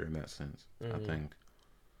 go after in that sense. I think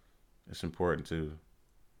it's important to,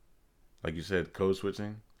 like you said, code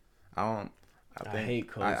switching. I hate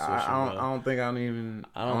code switching. I don't think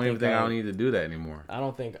I need to do that anymore. I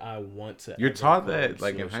don't think I want to. You're taught that,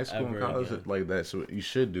 like in high school and college, like that's what you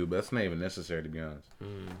should do, but that's not even necessary, to be honest.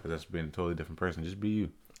 Because that's being a totally different person. Just be you.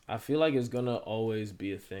 I feel like it's gonna always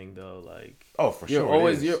be a thing, though. Like, for sure,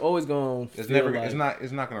 you're always gonna. It's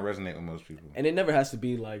not gonna resonate with most people, and it never has to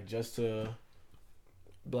be like just to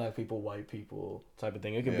Black people, white people type of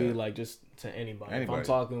thing. It could be like just to anybody. If I'm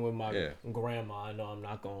talking with my grandma, I know I'm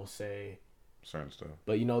not gonna say certain stuff.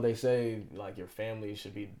 But they say like your family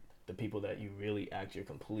should be the people that you really act your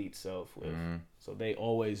complete self with. So they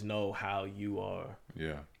always know how you are.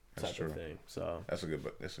 Yeah, that's type true. of thing. So that's a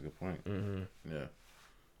good point. Yeah.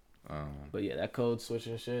 But yeah, that code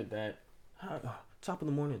switching shit. That top of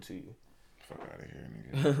the morning to you. Fuck out of here,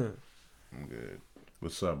 nigga. I'm good.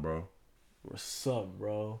 What's up, bro? What's up,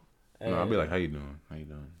 bro? Hey. No, I'll be like, how you doing?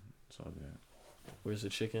 It's all good. Where's the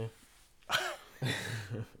chicken?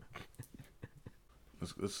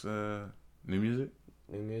 Let's new music.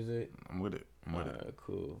 New music. I'm with it. Alright,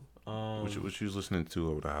 cool. What you was listening to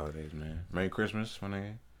over the holidays, man? Merry Christmas, my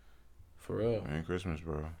nigga. For real. Merry Christmas,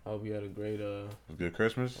 bro. I hope you had a great good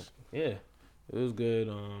Christmas. Yeah, it was good.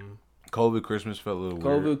 COVID Christmas felt a little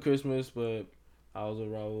weird. COVID Christmas, but I was with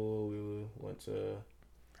Raul. We went to.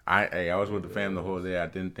 I was with the fam the whole day. I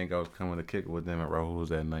didn't think I was coming to kick it with them at Raul's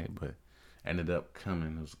that night, but ended up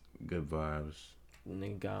coming. It was good vibes. And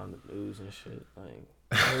then got on the news and shit.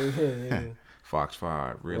 Like Fox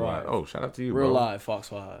 5, real live. Oh, shout out to you, real bro. live Fox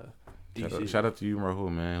 5. Shout out to you,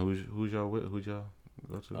 Rahul, man. Who's y'all with? Who'd y'all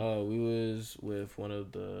go to? We was with one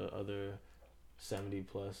of the other 70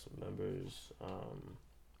 plus members,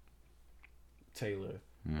 Taylor,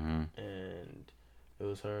 and it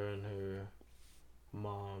was her and her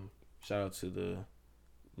mom. Shout out to the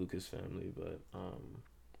Lucas family, but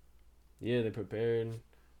yeah, they prepared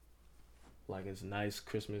like it's nice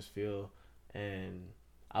Christmas feel, and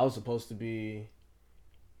I was supposed to be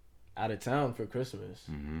out of town for Christmas.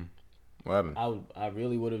 What happened? I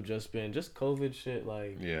really would have just been COVID shit.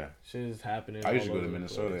 Like, yeah, shit is happening. I used to go to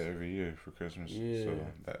Minnesota every year for Christmas. Yeah, so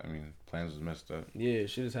that, plans was messed up. Yeah,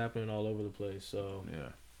 shit is happening all over the place. So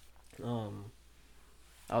yeah,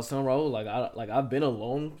 I was telling Raul I've been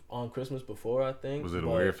alone on Christmas before. I think was it a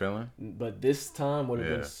weird feeling? But this time would have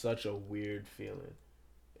been such a weird feeling.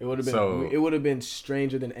 It would have been. So- It would have been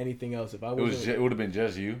stranger than anything else if I was. It would have been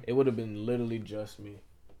just you. It would have been literally just me.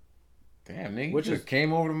 Damn, nigga, Which you is- just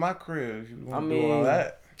came over to my crib. You I do all mean,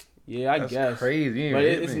 that. Yeah, I That's guess. crazy. You ain't But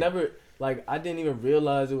hit it's me. never like I didn't even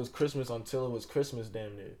realize it was Christmas until it was Christmas.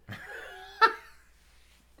 Damn near.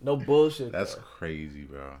 No bullshit. That's though. crazy,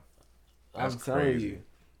 bro. I'm That's telling crazy. you.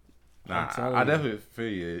 Nah, telling I you. definitely feel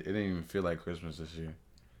you. It didn't even feel like Christmas this year.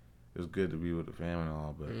 It was good to be with the family and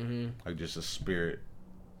all, but like just the spirit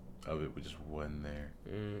of it just wasn't there.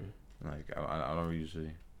 Like I don't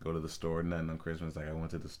usually go to the store, nothing on Christmas. Like I went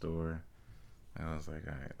to the store, and I was like,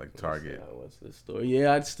 all right, like Target, What's the story?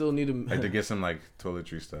 Yeah, I'd still need to. like to get some like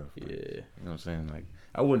toiletry stuff. Yeah. You know what I'm saying? Like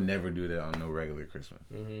I would never do that on no regular Christmas,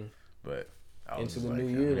 but I was Into just the like, new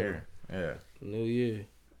I'm year, here. Yeah. New year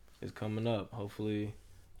is coming up. Hopefully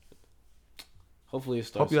it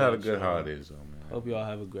starts. Hope you had a out good strong. holidays though, man. Hope y'all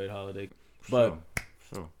have a great holiday. But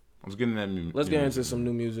So I was getting that. let's new get into music, some man.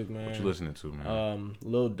 new music, man. What you listening to, man?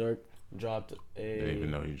 Lil Durk dropped Didn't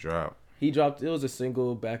even know he dropped. It was a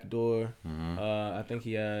single, Backdoor. Mm-hmm. I think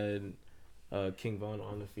he had King Von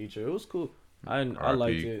on the feature. It was cool. I R.I.P.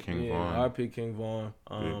 liked it. King yeah, Von. R.P. King Von.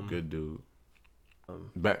 Good dude.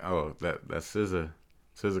 That SZA.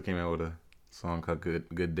 SZA came out with a song called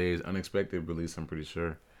Good Days. Unexpected release, I'm pretty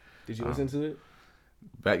sure. Did you listen to it?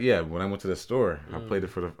 When I went to the store, I played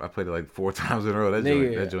it like 4 times in a row.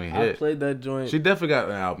 That joint hit. I played that joint. She definitely got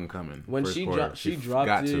an album coming. When first she quarter.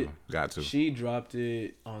 dropped it. Got to. She dropped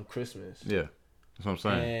it on Christmas. Yeah, that's what I'm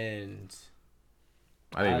saying. And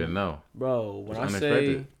I didn't even know. bro, when I It's say,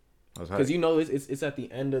 unexpected. I was hyped. because you know it's at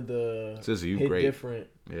the end of the SZA, you hit great. different.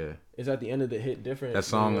 Yeah, It's at the end of the hit different. that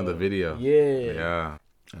song of the video. Yeah.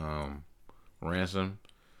 Yeah. Ransom.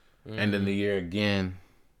 Ending the year again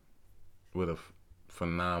with a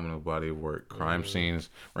phenomenal body of work. Crime Scenes.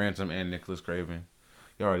 Ransom and Nicholas Craven.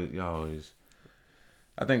 Y'all always.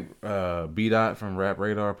 I think B Dot from Rap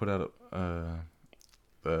Radar put out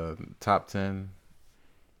the top 10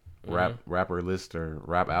 rapper list or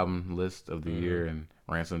rap album list of the year, and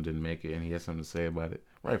Ransom didn't make it, and he had something to say about it.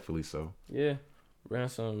 Rightfully so. Yeah.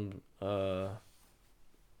 Ransom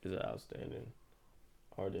is an outstanding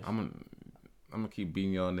artist. I'm gonna keep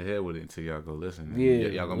beating y'all in the head with it until y'all go listen. Yeah,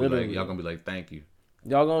 y'all gonna be like, thank you.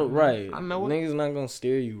 Y'all gonna right. I know it. Niggas not gonna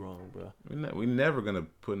steer you wrong, bro. We never gonna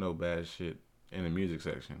put no bad shit in the music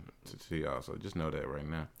section to y'all. So just know that right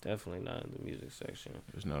now. Definitely not in the music section.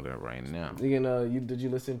 Just know that right now. Did you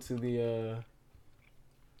listen to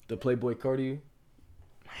the Playboy Cardi?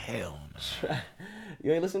 Hell no.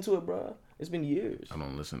 You ain't listened to it, bro. It's been years. I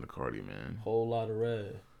don't listen to Cardi, man. Whole lot of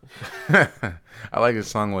red. I like his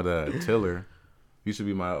song with Tiller. Used to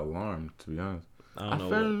be my alarm, to be honest. I don't know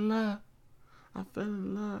fell in love. I fell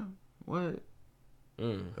in love. What?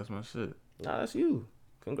 Mm. That's my shit. Nah, that's you.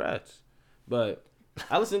 Congrats. But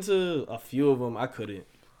I listened to a few of them. I couldn't.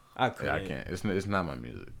 Yeah, I can't. It's not my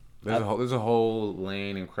music. There's a whole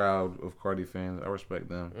lane and crowd of Cardi fans. I respect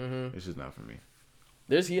them. Mm-hmm. It's just not for me.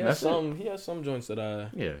 He has some joints that I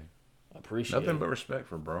Yeah. appreciate. Nothing but respect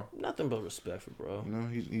for bro. Nothing but respect for bro. You know,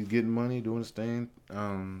 he's getting money, doing his thing.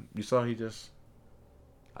 You saw he just,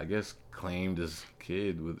 I guess, claimed his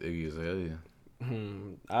kid with Iggy Azalea.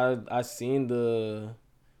 I seen the.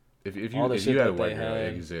 If you all the if shit you had a that white they girl,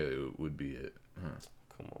 had. Iggy Azalea would be it. Huh.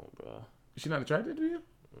 Come on, bro. Is she not attracted to you?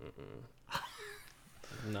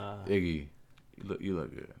 Nah. Iggy, you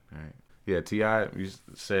look good. All right. Yeah, T.I. You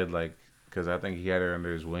said like, because I think he had her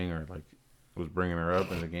under his wing or like was bringing her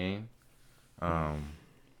up in the game.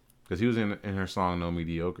 Because he was in her song No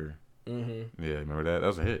Mediocre. Mm-hmm. Yeah, remember that? That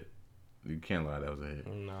was a hit. You can't lie, that was a hit.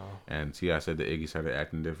 No. And T.I. said that Iggy started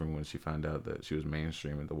acting different when she found out that she was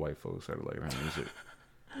mainstream and the white folks started liking her music.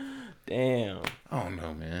 Damn. I don't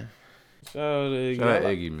know, man. Shout out to Iggy. Shout out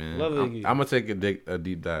Iggy, man. Love Iggy. I'm gonna take a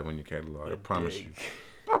deep dive on your catalog. I promise you.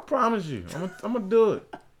 I promise you. I'm gonna do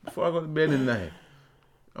it before I go to bed tonight.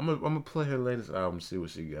 I'm gonna play her latest album, see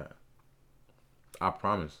what she got. I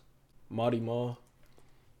promise. Marty Marl.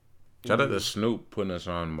 Shout out to Snoop putting us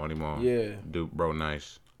on Marty Marl. Yeah. Dude, bro,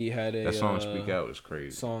 nice. He had a That song Speak Out is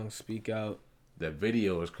crazy. Song Speak Out. That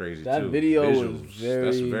video is crazy That too. video Visuals, was very-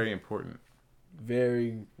 That's very important.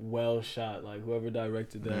 Very well shot. Like whoever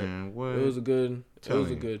directed that. Man, what? It was a good Telling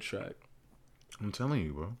you. good track. I'm telling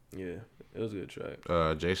you, bro. Yeah. It was a good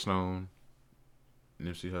track. Jay Stone,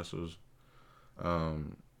 Nipsey Hussle's, not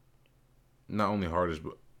only Hardest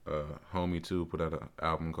but Homie too put out an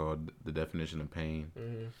album called The Definition of Pain.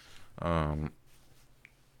 Mm-hmm.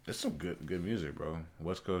 It's some good music, bro.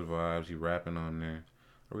 West Coast vibes. He rapping on there.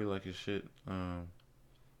 I really like his shit. He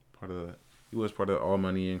was part of the All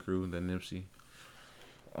Money In crew that Nipsey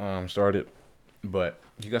started, but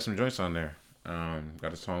he got some joints on there.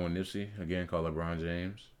 Got a song with Nipsey again called LeBron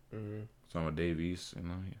James. Mm-hmm. Song with Dave East.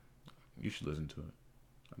 You should listen to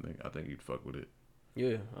it. I think you'd fuck with it.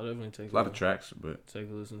 Yeah, I'll definitely take a lot of tracks, but take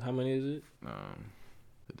a listen. How many is it?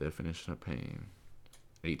 The definition of pain,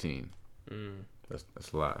 18.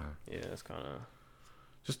 That's a lot. Huh? Yeah, it's kind of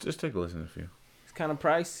just take a listen if you. It's kind of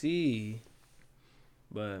pricey,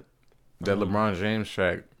 but that LeBron James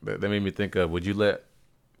track that made me think of. Would you let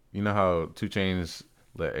you know how 2 Chainz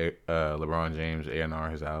let LeBron James A&R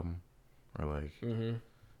his album, or like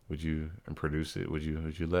would you produce it? Would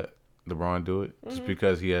you let LeBron do it just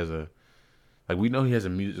because he has a we know he has a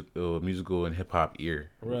musical and hip hop ear.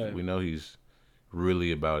 Right. We know he's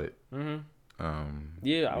really about it.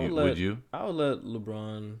 Yeah, would you? I would let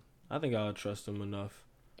LeBron. I think I would trust him enough.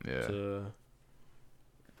 Yeah. To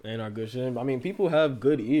and our good shit. I mean, people have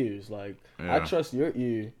good ears. Like I trust your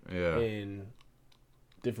ear. Yeah. In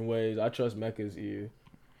different ways, I trust Mecca's ear.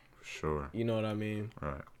 For sure. You know what I mean?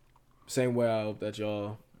 Right. Same way I hope that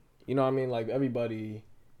y'all. You know what I mean? Like everybody.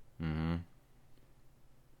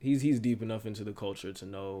 He's deep enough into the culture to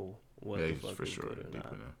know what the fuck for is sure. good or Deep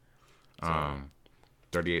not. enough.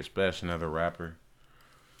 38 Special, another rapper.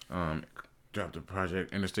 Dropped a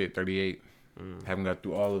project, Interstate 38. Haven't got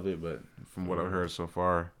through all of it, but from what I've heard so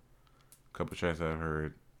far, a couple tracks I've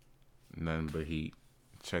heard, nothing but heat.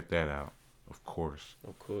 Check that out, of course.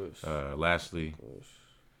 Of course. Lastly,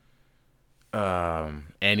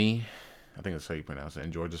 Annie, I think that's how you pronounce it,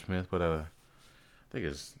 and Georgia Smith put out I think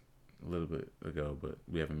it's a little bit ago, but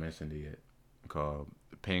we haven't mentioned it yet, called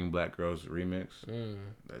the Paying Black Girls Remix.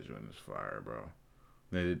 That joint is fire, bro.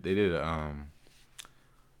 They did a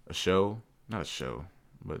show, not a show,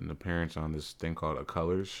 but an appearance on this thing called a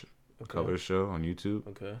Colors show on YouTube.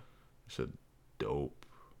 Okay. It's a dope.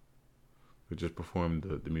 We just performed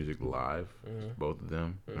the music live, both of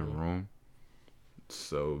them in a room.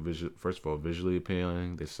 So first of all, visually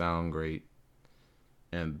appealing. They sound great,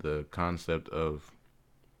 and the concept of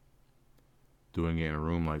doing it in a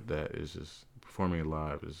room like that is just performing it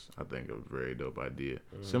live is, I think, a very dope idea.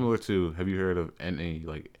 Similar to, have you heard of any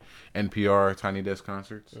like NPR Tiny Desk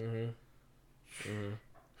concerts?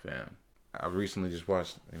 Fam, I recently just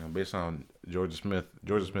watched, based on Georgia Smith,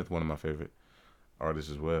 one of my favorite artists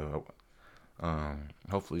as well.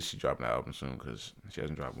 Hopefully she dropped an album soon because she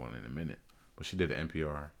hasn't dropped one in a minute. But she did an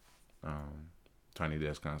NPR Tiny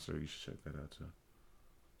Desk concert. You should check that out too.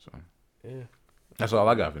 So yeah, that's all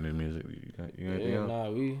I got for new music. You got anything else?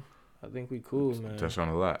 I think we cool, man. Touched on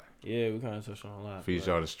a lot. Yeah, we kind of touched on a lot. Feeds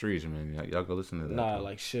y'all the streets, man. Y'all go listen to that. Nah,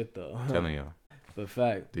 like shit though. I'm telling y'all. But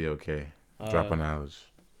fact. DOK. Dropping knowledge.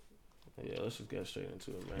 Yeah, let's just get straight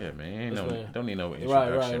into it, man. Yeah, man. Don't need no Right.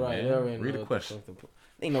 introduction, man. Read the question.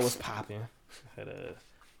 They know what's popping.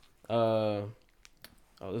 Oh,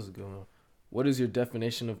 this is a good one. What is your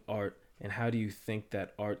definition of art, and how do you think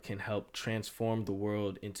that art can help transform the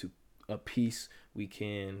world into a piece we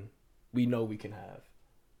know we can have?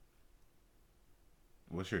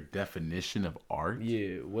 What's your definition of art?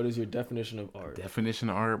 Yeah, what is your definition of art? Definition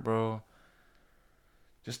of art, bro.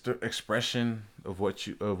 Just the expression of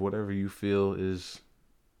whatever you feel is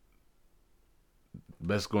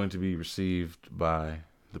best going to be received by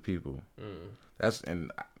the people.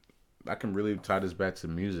 And I can really tie this back to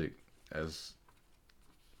music, as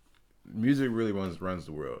music really runs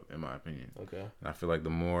the world, in my opinion. Okay. And I feel like the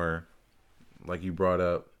more, like you brought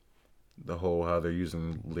up, the whole how they're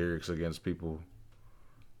using lyrics against people,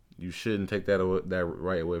 you shouldn't take that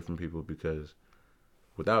right away from people, because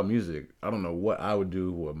without music, I don't know what I would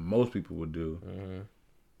do, what most people would do.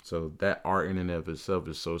 So that art in and of itself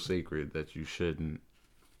is so sacred that you shouldn't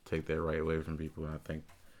take that right away from people. And I think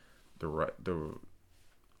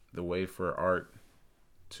the way for art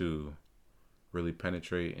to really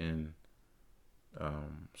penetrate and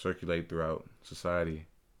circulate throughout society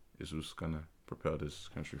is what's gonna propel this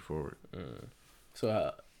country forward.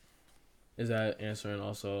 So is that answering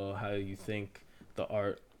also how you think the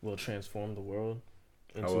art will transform the world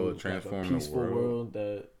into how will it transform like a peaceful the world?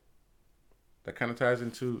 That kind of ties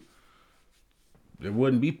into, there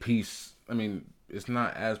wouldn't be peace. I mean, it's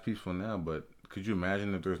not as peaceful now, but could you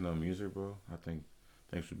imagine if there's no music, bro? I think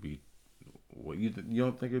things would be. What you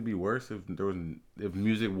don't think it'd be worse if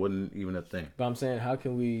music wasn't even a thing? But I'm saying, how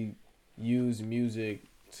can we use music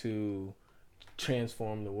to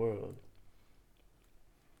transform the world?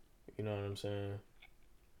 You know what I'm saying?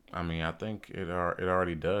 I mean, I think it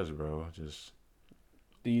already does, bro. Just.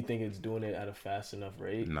 Do you think it's doing it at a fast enough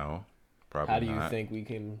rate? No, probably not. How do you think we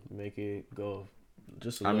can make it go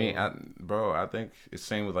just a little? I think it's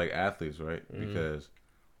same with like athletes, right? Because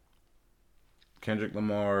Kendrick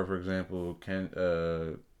Lamar, for example,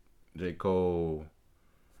 J. Cole,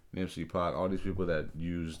 Nipsey, Pac, all these people that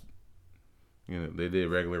used, they did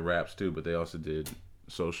regular raps too, but they also did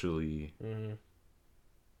socially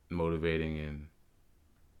motivating and,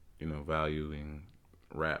 valuing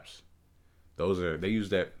raps. They use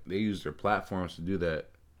their platforms to do that,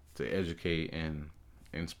 to educate and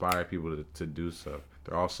inspire people to do stuff.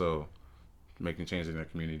 They're also making changes in their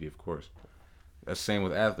community, of course. That's the same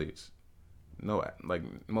with athletes. No, like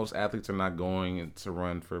most athletes are not going to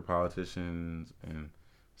run for politicians and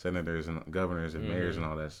senators and governors and mayors and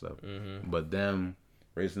all that stuff. But them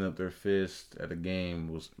raising up their fist at a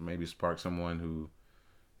game will maybe spark someone who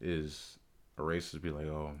is a racist, be like,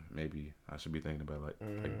 oh, maybe I should be thinking about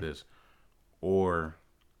like this. Or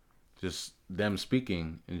just them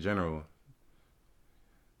speaking in general.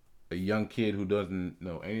 A young kid who doesn't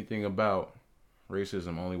know anything about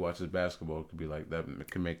racism, only watches basketball, could be like, that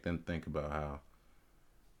can make them think about how,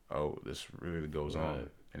 oh, this really goes on,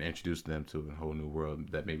 and introduce them to a whole new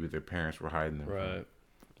world that maybe their parents were hiding them from.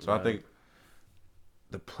 So I think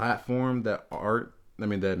the platform that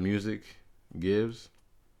that music gives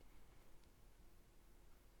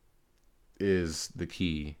is the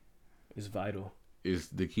key. Is vital. Is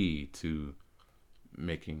the key to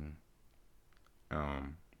making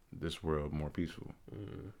this world more peaceful.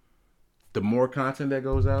 The more content that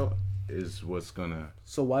goes out is what's gonna.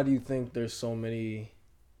 So why do you think there's so many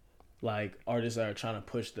like artists that are trying to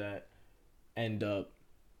push that end up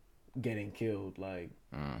getting killed? Like,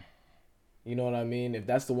 you know what I mean? If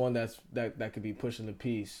that's the one that could be pushing the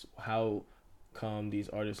peace, how come these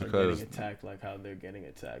artists are getting attacked like how they're getting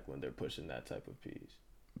attacked when they're pushing that type of peace?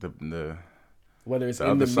 The Whether it's the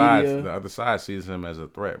in other the side, media, the other side sees him as a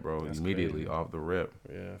threat, bro. That's immediately crazy. off the rip.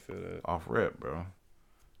 Yeah, I feel that. Off rip, bro.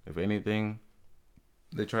 If anything,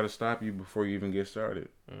 they try to stop you before you even get started.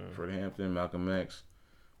 Freddie Hampton, Malcolm X,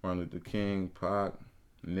 Martin Luther King, Pac,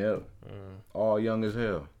 Nip, all young as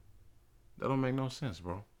hell. That don't make no sense,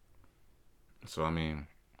 bro. So I mean,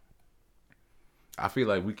 I feel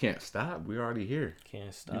like we can't stop. We're already here.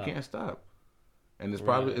 Can't stop. You can't stop. And it's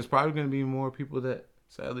probably gonna be more people that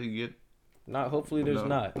sadly get. Hopefully there's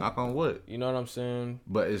not. Knock on wood. You know what I'm saying?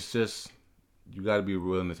 But it's just, you got to be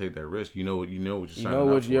willing to take that risk. You know what you're signing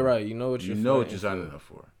up for. You're right. You know what you're signing up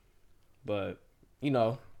for. But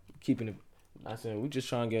keeping it. I said we just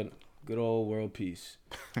trying to get good old world peace.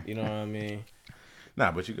 You know what I mean?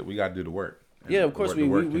 Nah, but we got to do the work. And yeah, of course we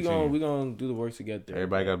gonna gonna do the work to get there.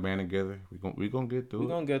 Everybody got to band together. We gonna get through it. We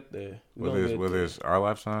gonna get there. Whether it's our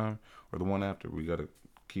lifetime or the one after, we got to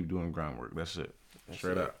keep doing groundwork. That's it.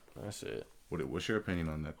 Straight up. That's it. What's your opinion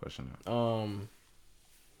on that question?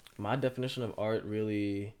 My definition of art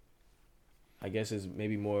really, I guess, is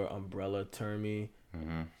maybe more umbrella termy,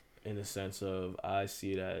 in the sense of I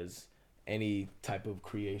see it as any type of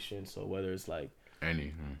creation. So whether it's like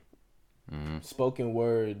any spoken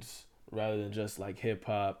words rather than just like hip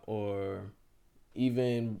hop, or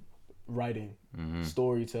even writing,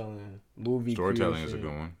 storytelling, movie storytelling creation. is a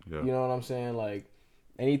good one. Yeah. You know what I'm saying? Like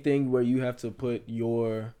anything where you have to put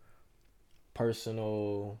your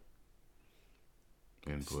personal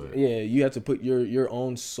input. Yeah, you have to put your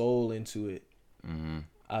own soul into it.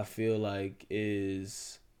 I feel like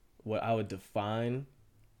is what I would define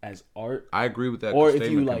as art. I agree with that. Or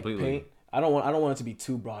statement if you like completely. paint, I don't want it to be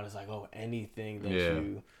too broad. It's like, oh, anything that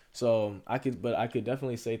you. So I could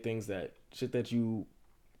definitely say things that shit that you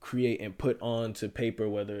create and put onto paper,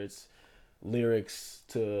 whether it's lyrics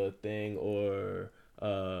to a thing or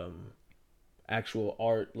actual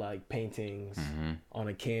art like paintings on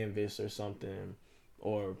a canvas or something,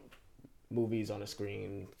 or movies on a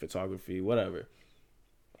screen, photography, whatever.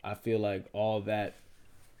 I feel like all that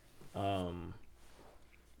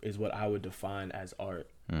is what I would define as art.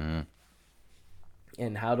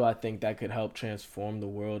 And how do I think that could help transform the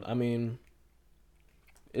world? I mean,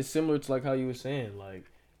 it's similar to like how you were saying, like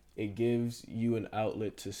it gives you an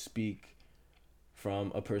outlet to speak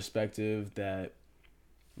from a perspective that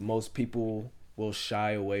most people will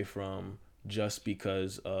shy away from just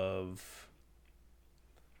because of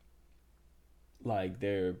like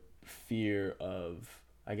their fear of,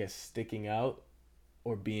 I guess, sticking out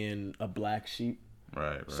or being a black sheep.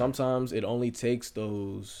 Right. Sometimes it only takes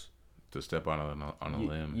those to step on a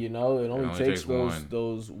limb. You know, it only takes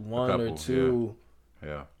those one couple, or two.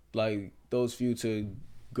 Yeah. Like those few to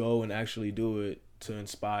go and actually do it to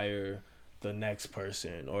inspire the next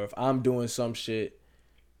person. Or if I'm doing some shit,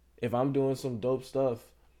 if I'm doing some dope stuff,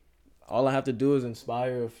 all I have to do is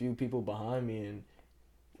inspire a few people behind me. And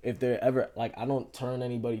if they're ever, like, I don't turn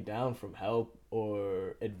anybody down from help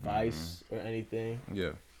or advice or anything.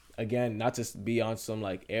 Yeah. Again, not to be on some,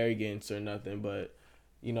 like, arrogance or nothing, but,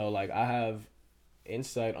 you know, like, I have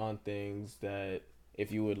insight on things that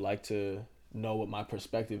if you would like to know what my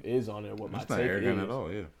perspective is on it, what It's my not take arrogant is. at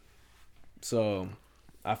all. Yeah. So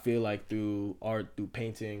I feel like through art, through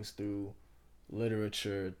paintings, through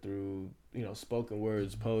literature, through, you know, spoken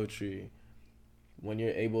words, poetry, when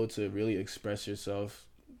you're able to really express yourself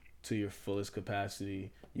to your fullest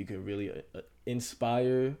capacity, you can really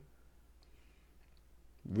inspire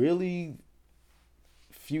really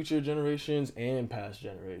future generations and past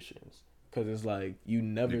generations. Because it's like you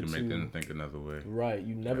never You can make them think another way. Right,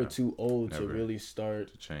 you never too old to Never. really start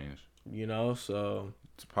To change. You know, so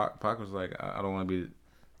Pac was like, I don't want to be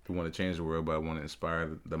the one to change the world, but I want to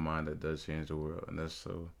inspire the mind that does change the world, and that's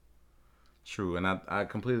so true. And I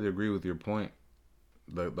completely agree with your point.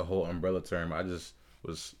 The whole umbrella term. I just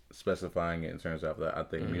was specifying it in terms of that I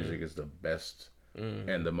think music is the best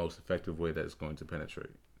and the most effective way that it's going to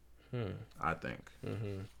penetrate. I think.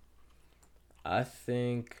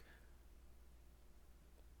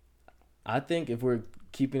 I think if we're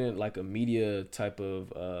keeping it like a media type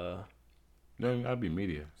of No, I'd be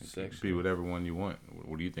media. It section. could be whatever one you want.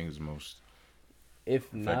 What do you think is most if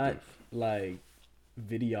effective? not like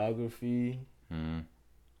videography,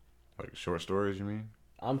 like short stories? You mean?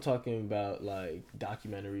 I'm talking about like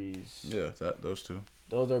documentaries. Yeah, those two.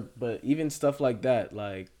 Those are, but even stuff like that,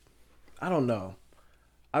 like I don't know.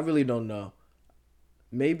 I really don't know.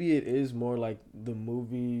 Maybe it is more like the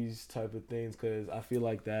movies type of things, because I feel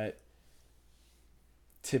like that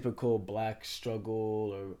typical black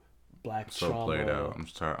struggle or black So trauma. played out. I'm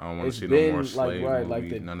tired. I don't want It's to see been no more slave like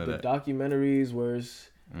movies. like None the of that. documentaries where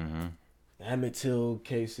it's Emmett Till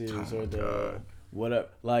cases or the God. whatever.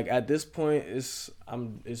 Like at this point,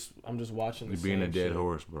 I'm just watching the You're same being a dead shit.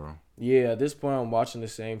 horse, bro. Yeah, at this point, I'm watching the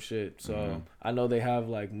same shit. So I know they have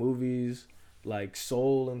like movies like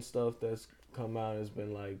Soul and stuff that's come out. Has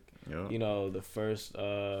been like, you know, the first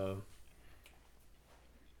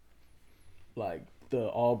like the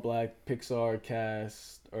all black Pixar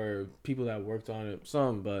cast or people that worked on it.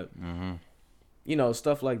 Some, but you know,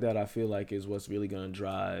 stuff like that. I feel like is what's really gonna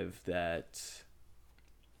drive that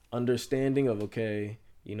understanding of, okay,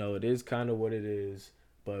 you know, it is kind of what it is,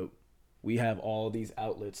 but we have all these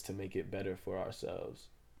outlets to make it better for ourselves.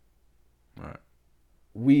 Right.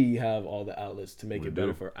 We have all the outlets to make We it do.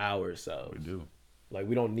 better for ourselves. We do. Like,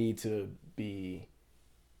 we don't need to be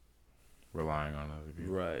Relying on other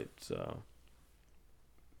people. right. So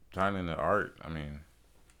Tying into art, I mean,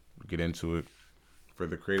 get into it. For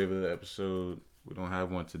the creative of the episode, we don't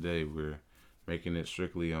have one today. We're making it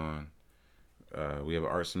strictly on. We have an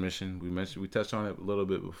art submission. We touched on it a little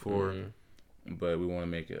bit before, but we want to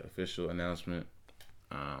make an official announcement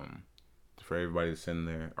for everybody to send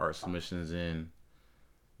their art submissions in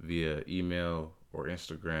via email or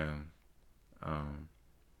Instagram.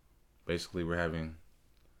 Basically, we're having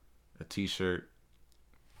a T-shirt.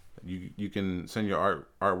 You can send your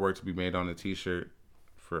artwork to be made on a T-shirt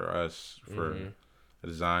for us for a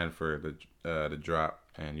design for the drop,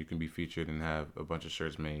 and you can be featured and have a bunch of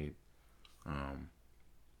shirts made.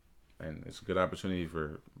 And it's a good opportunity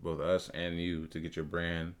for both us and you to get your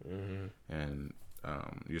brand and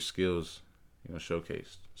your skills, you know,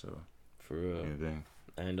 showcased. So for real. anything.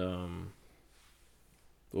 And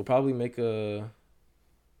we'll probably make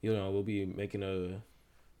we'll be making a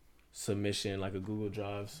submission, like a Google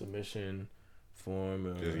Drive submission form.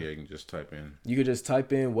 You can just type in. You could just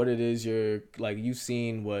type in what it is you've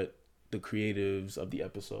seen what the creatives of the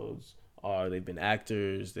episodes are. They've been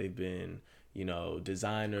actors, they've been, you know,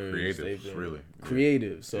 designers, they've been really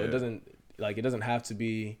creative. So it doesn't have to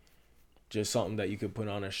be just something that you could put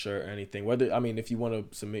on a shirt or anything. Whether, I mean, if you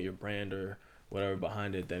want to submit your brand or whatever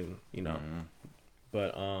behind it, then, you know.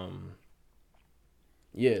 But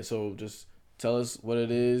yeah, so just tell us what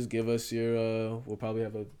it is, give us your we'll probably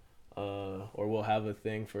have we'll have a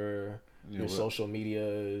thing for your social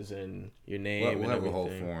medias and your name. We'll and have everything. a whole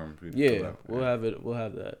form. Yeah, we'll have it. We'll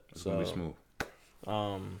have that. It's gonna be smooth.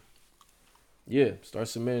 Yeah, start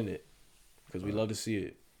submitting it because we love to see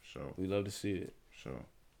it. So we love to see it. So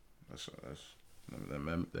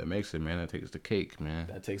that makes it, man. That takes the cake, man.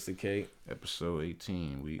 That takes the cake. Episode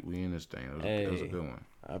 18. We in this thing. That was a good one.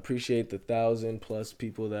 I appreciate the 1,000+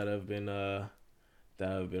 people that have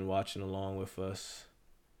been watching along with us.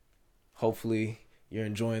 Hopefully, you're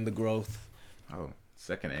enjoying the growth. Oh,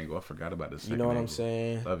 second angle. I forgot about this. You know what I'm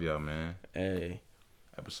saying? Love y'all, man. Hey.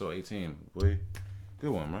 Episode 18. Boy,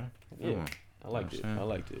 good one, man. Good one. I liked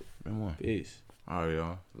it. Good one. Peace. All right,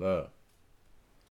 y'all. Love.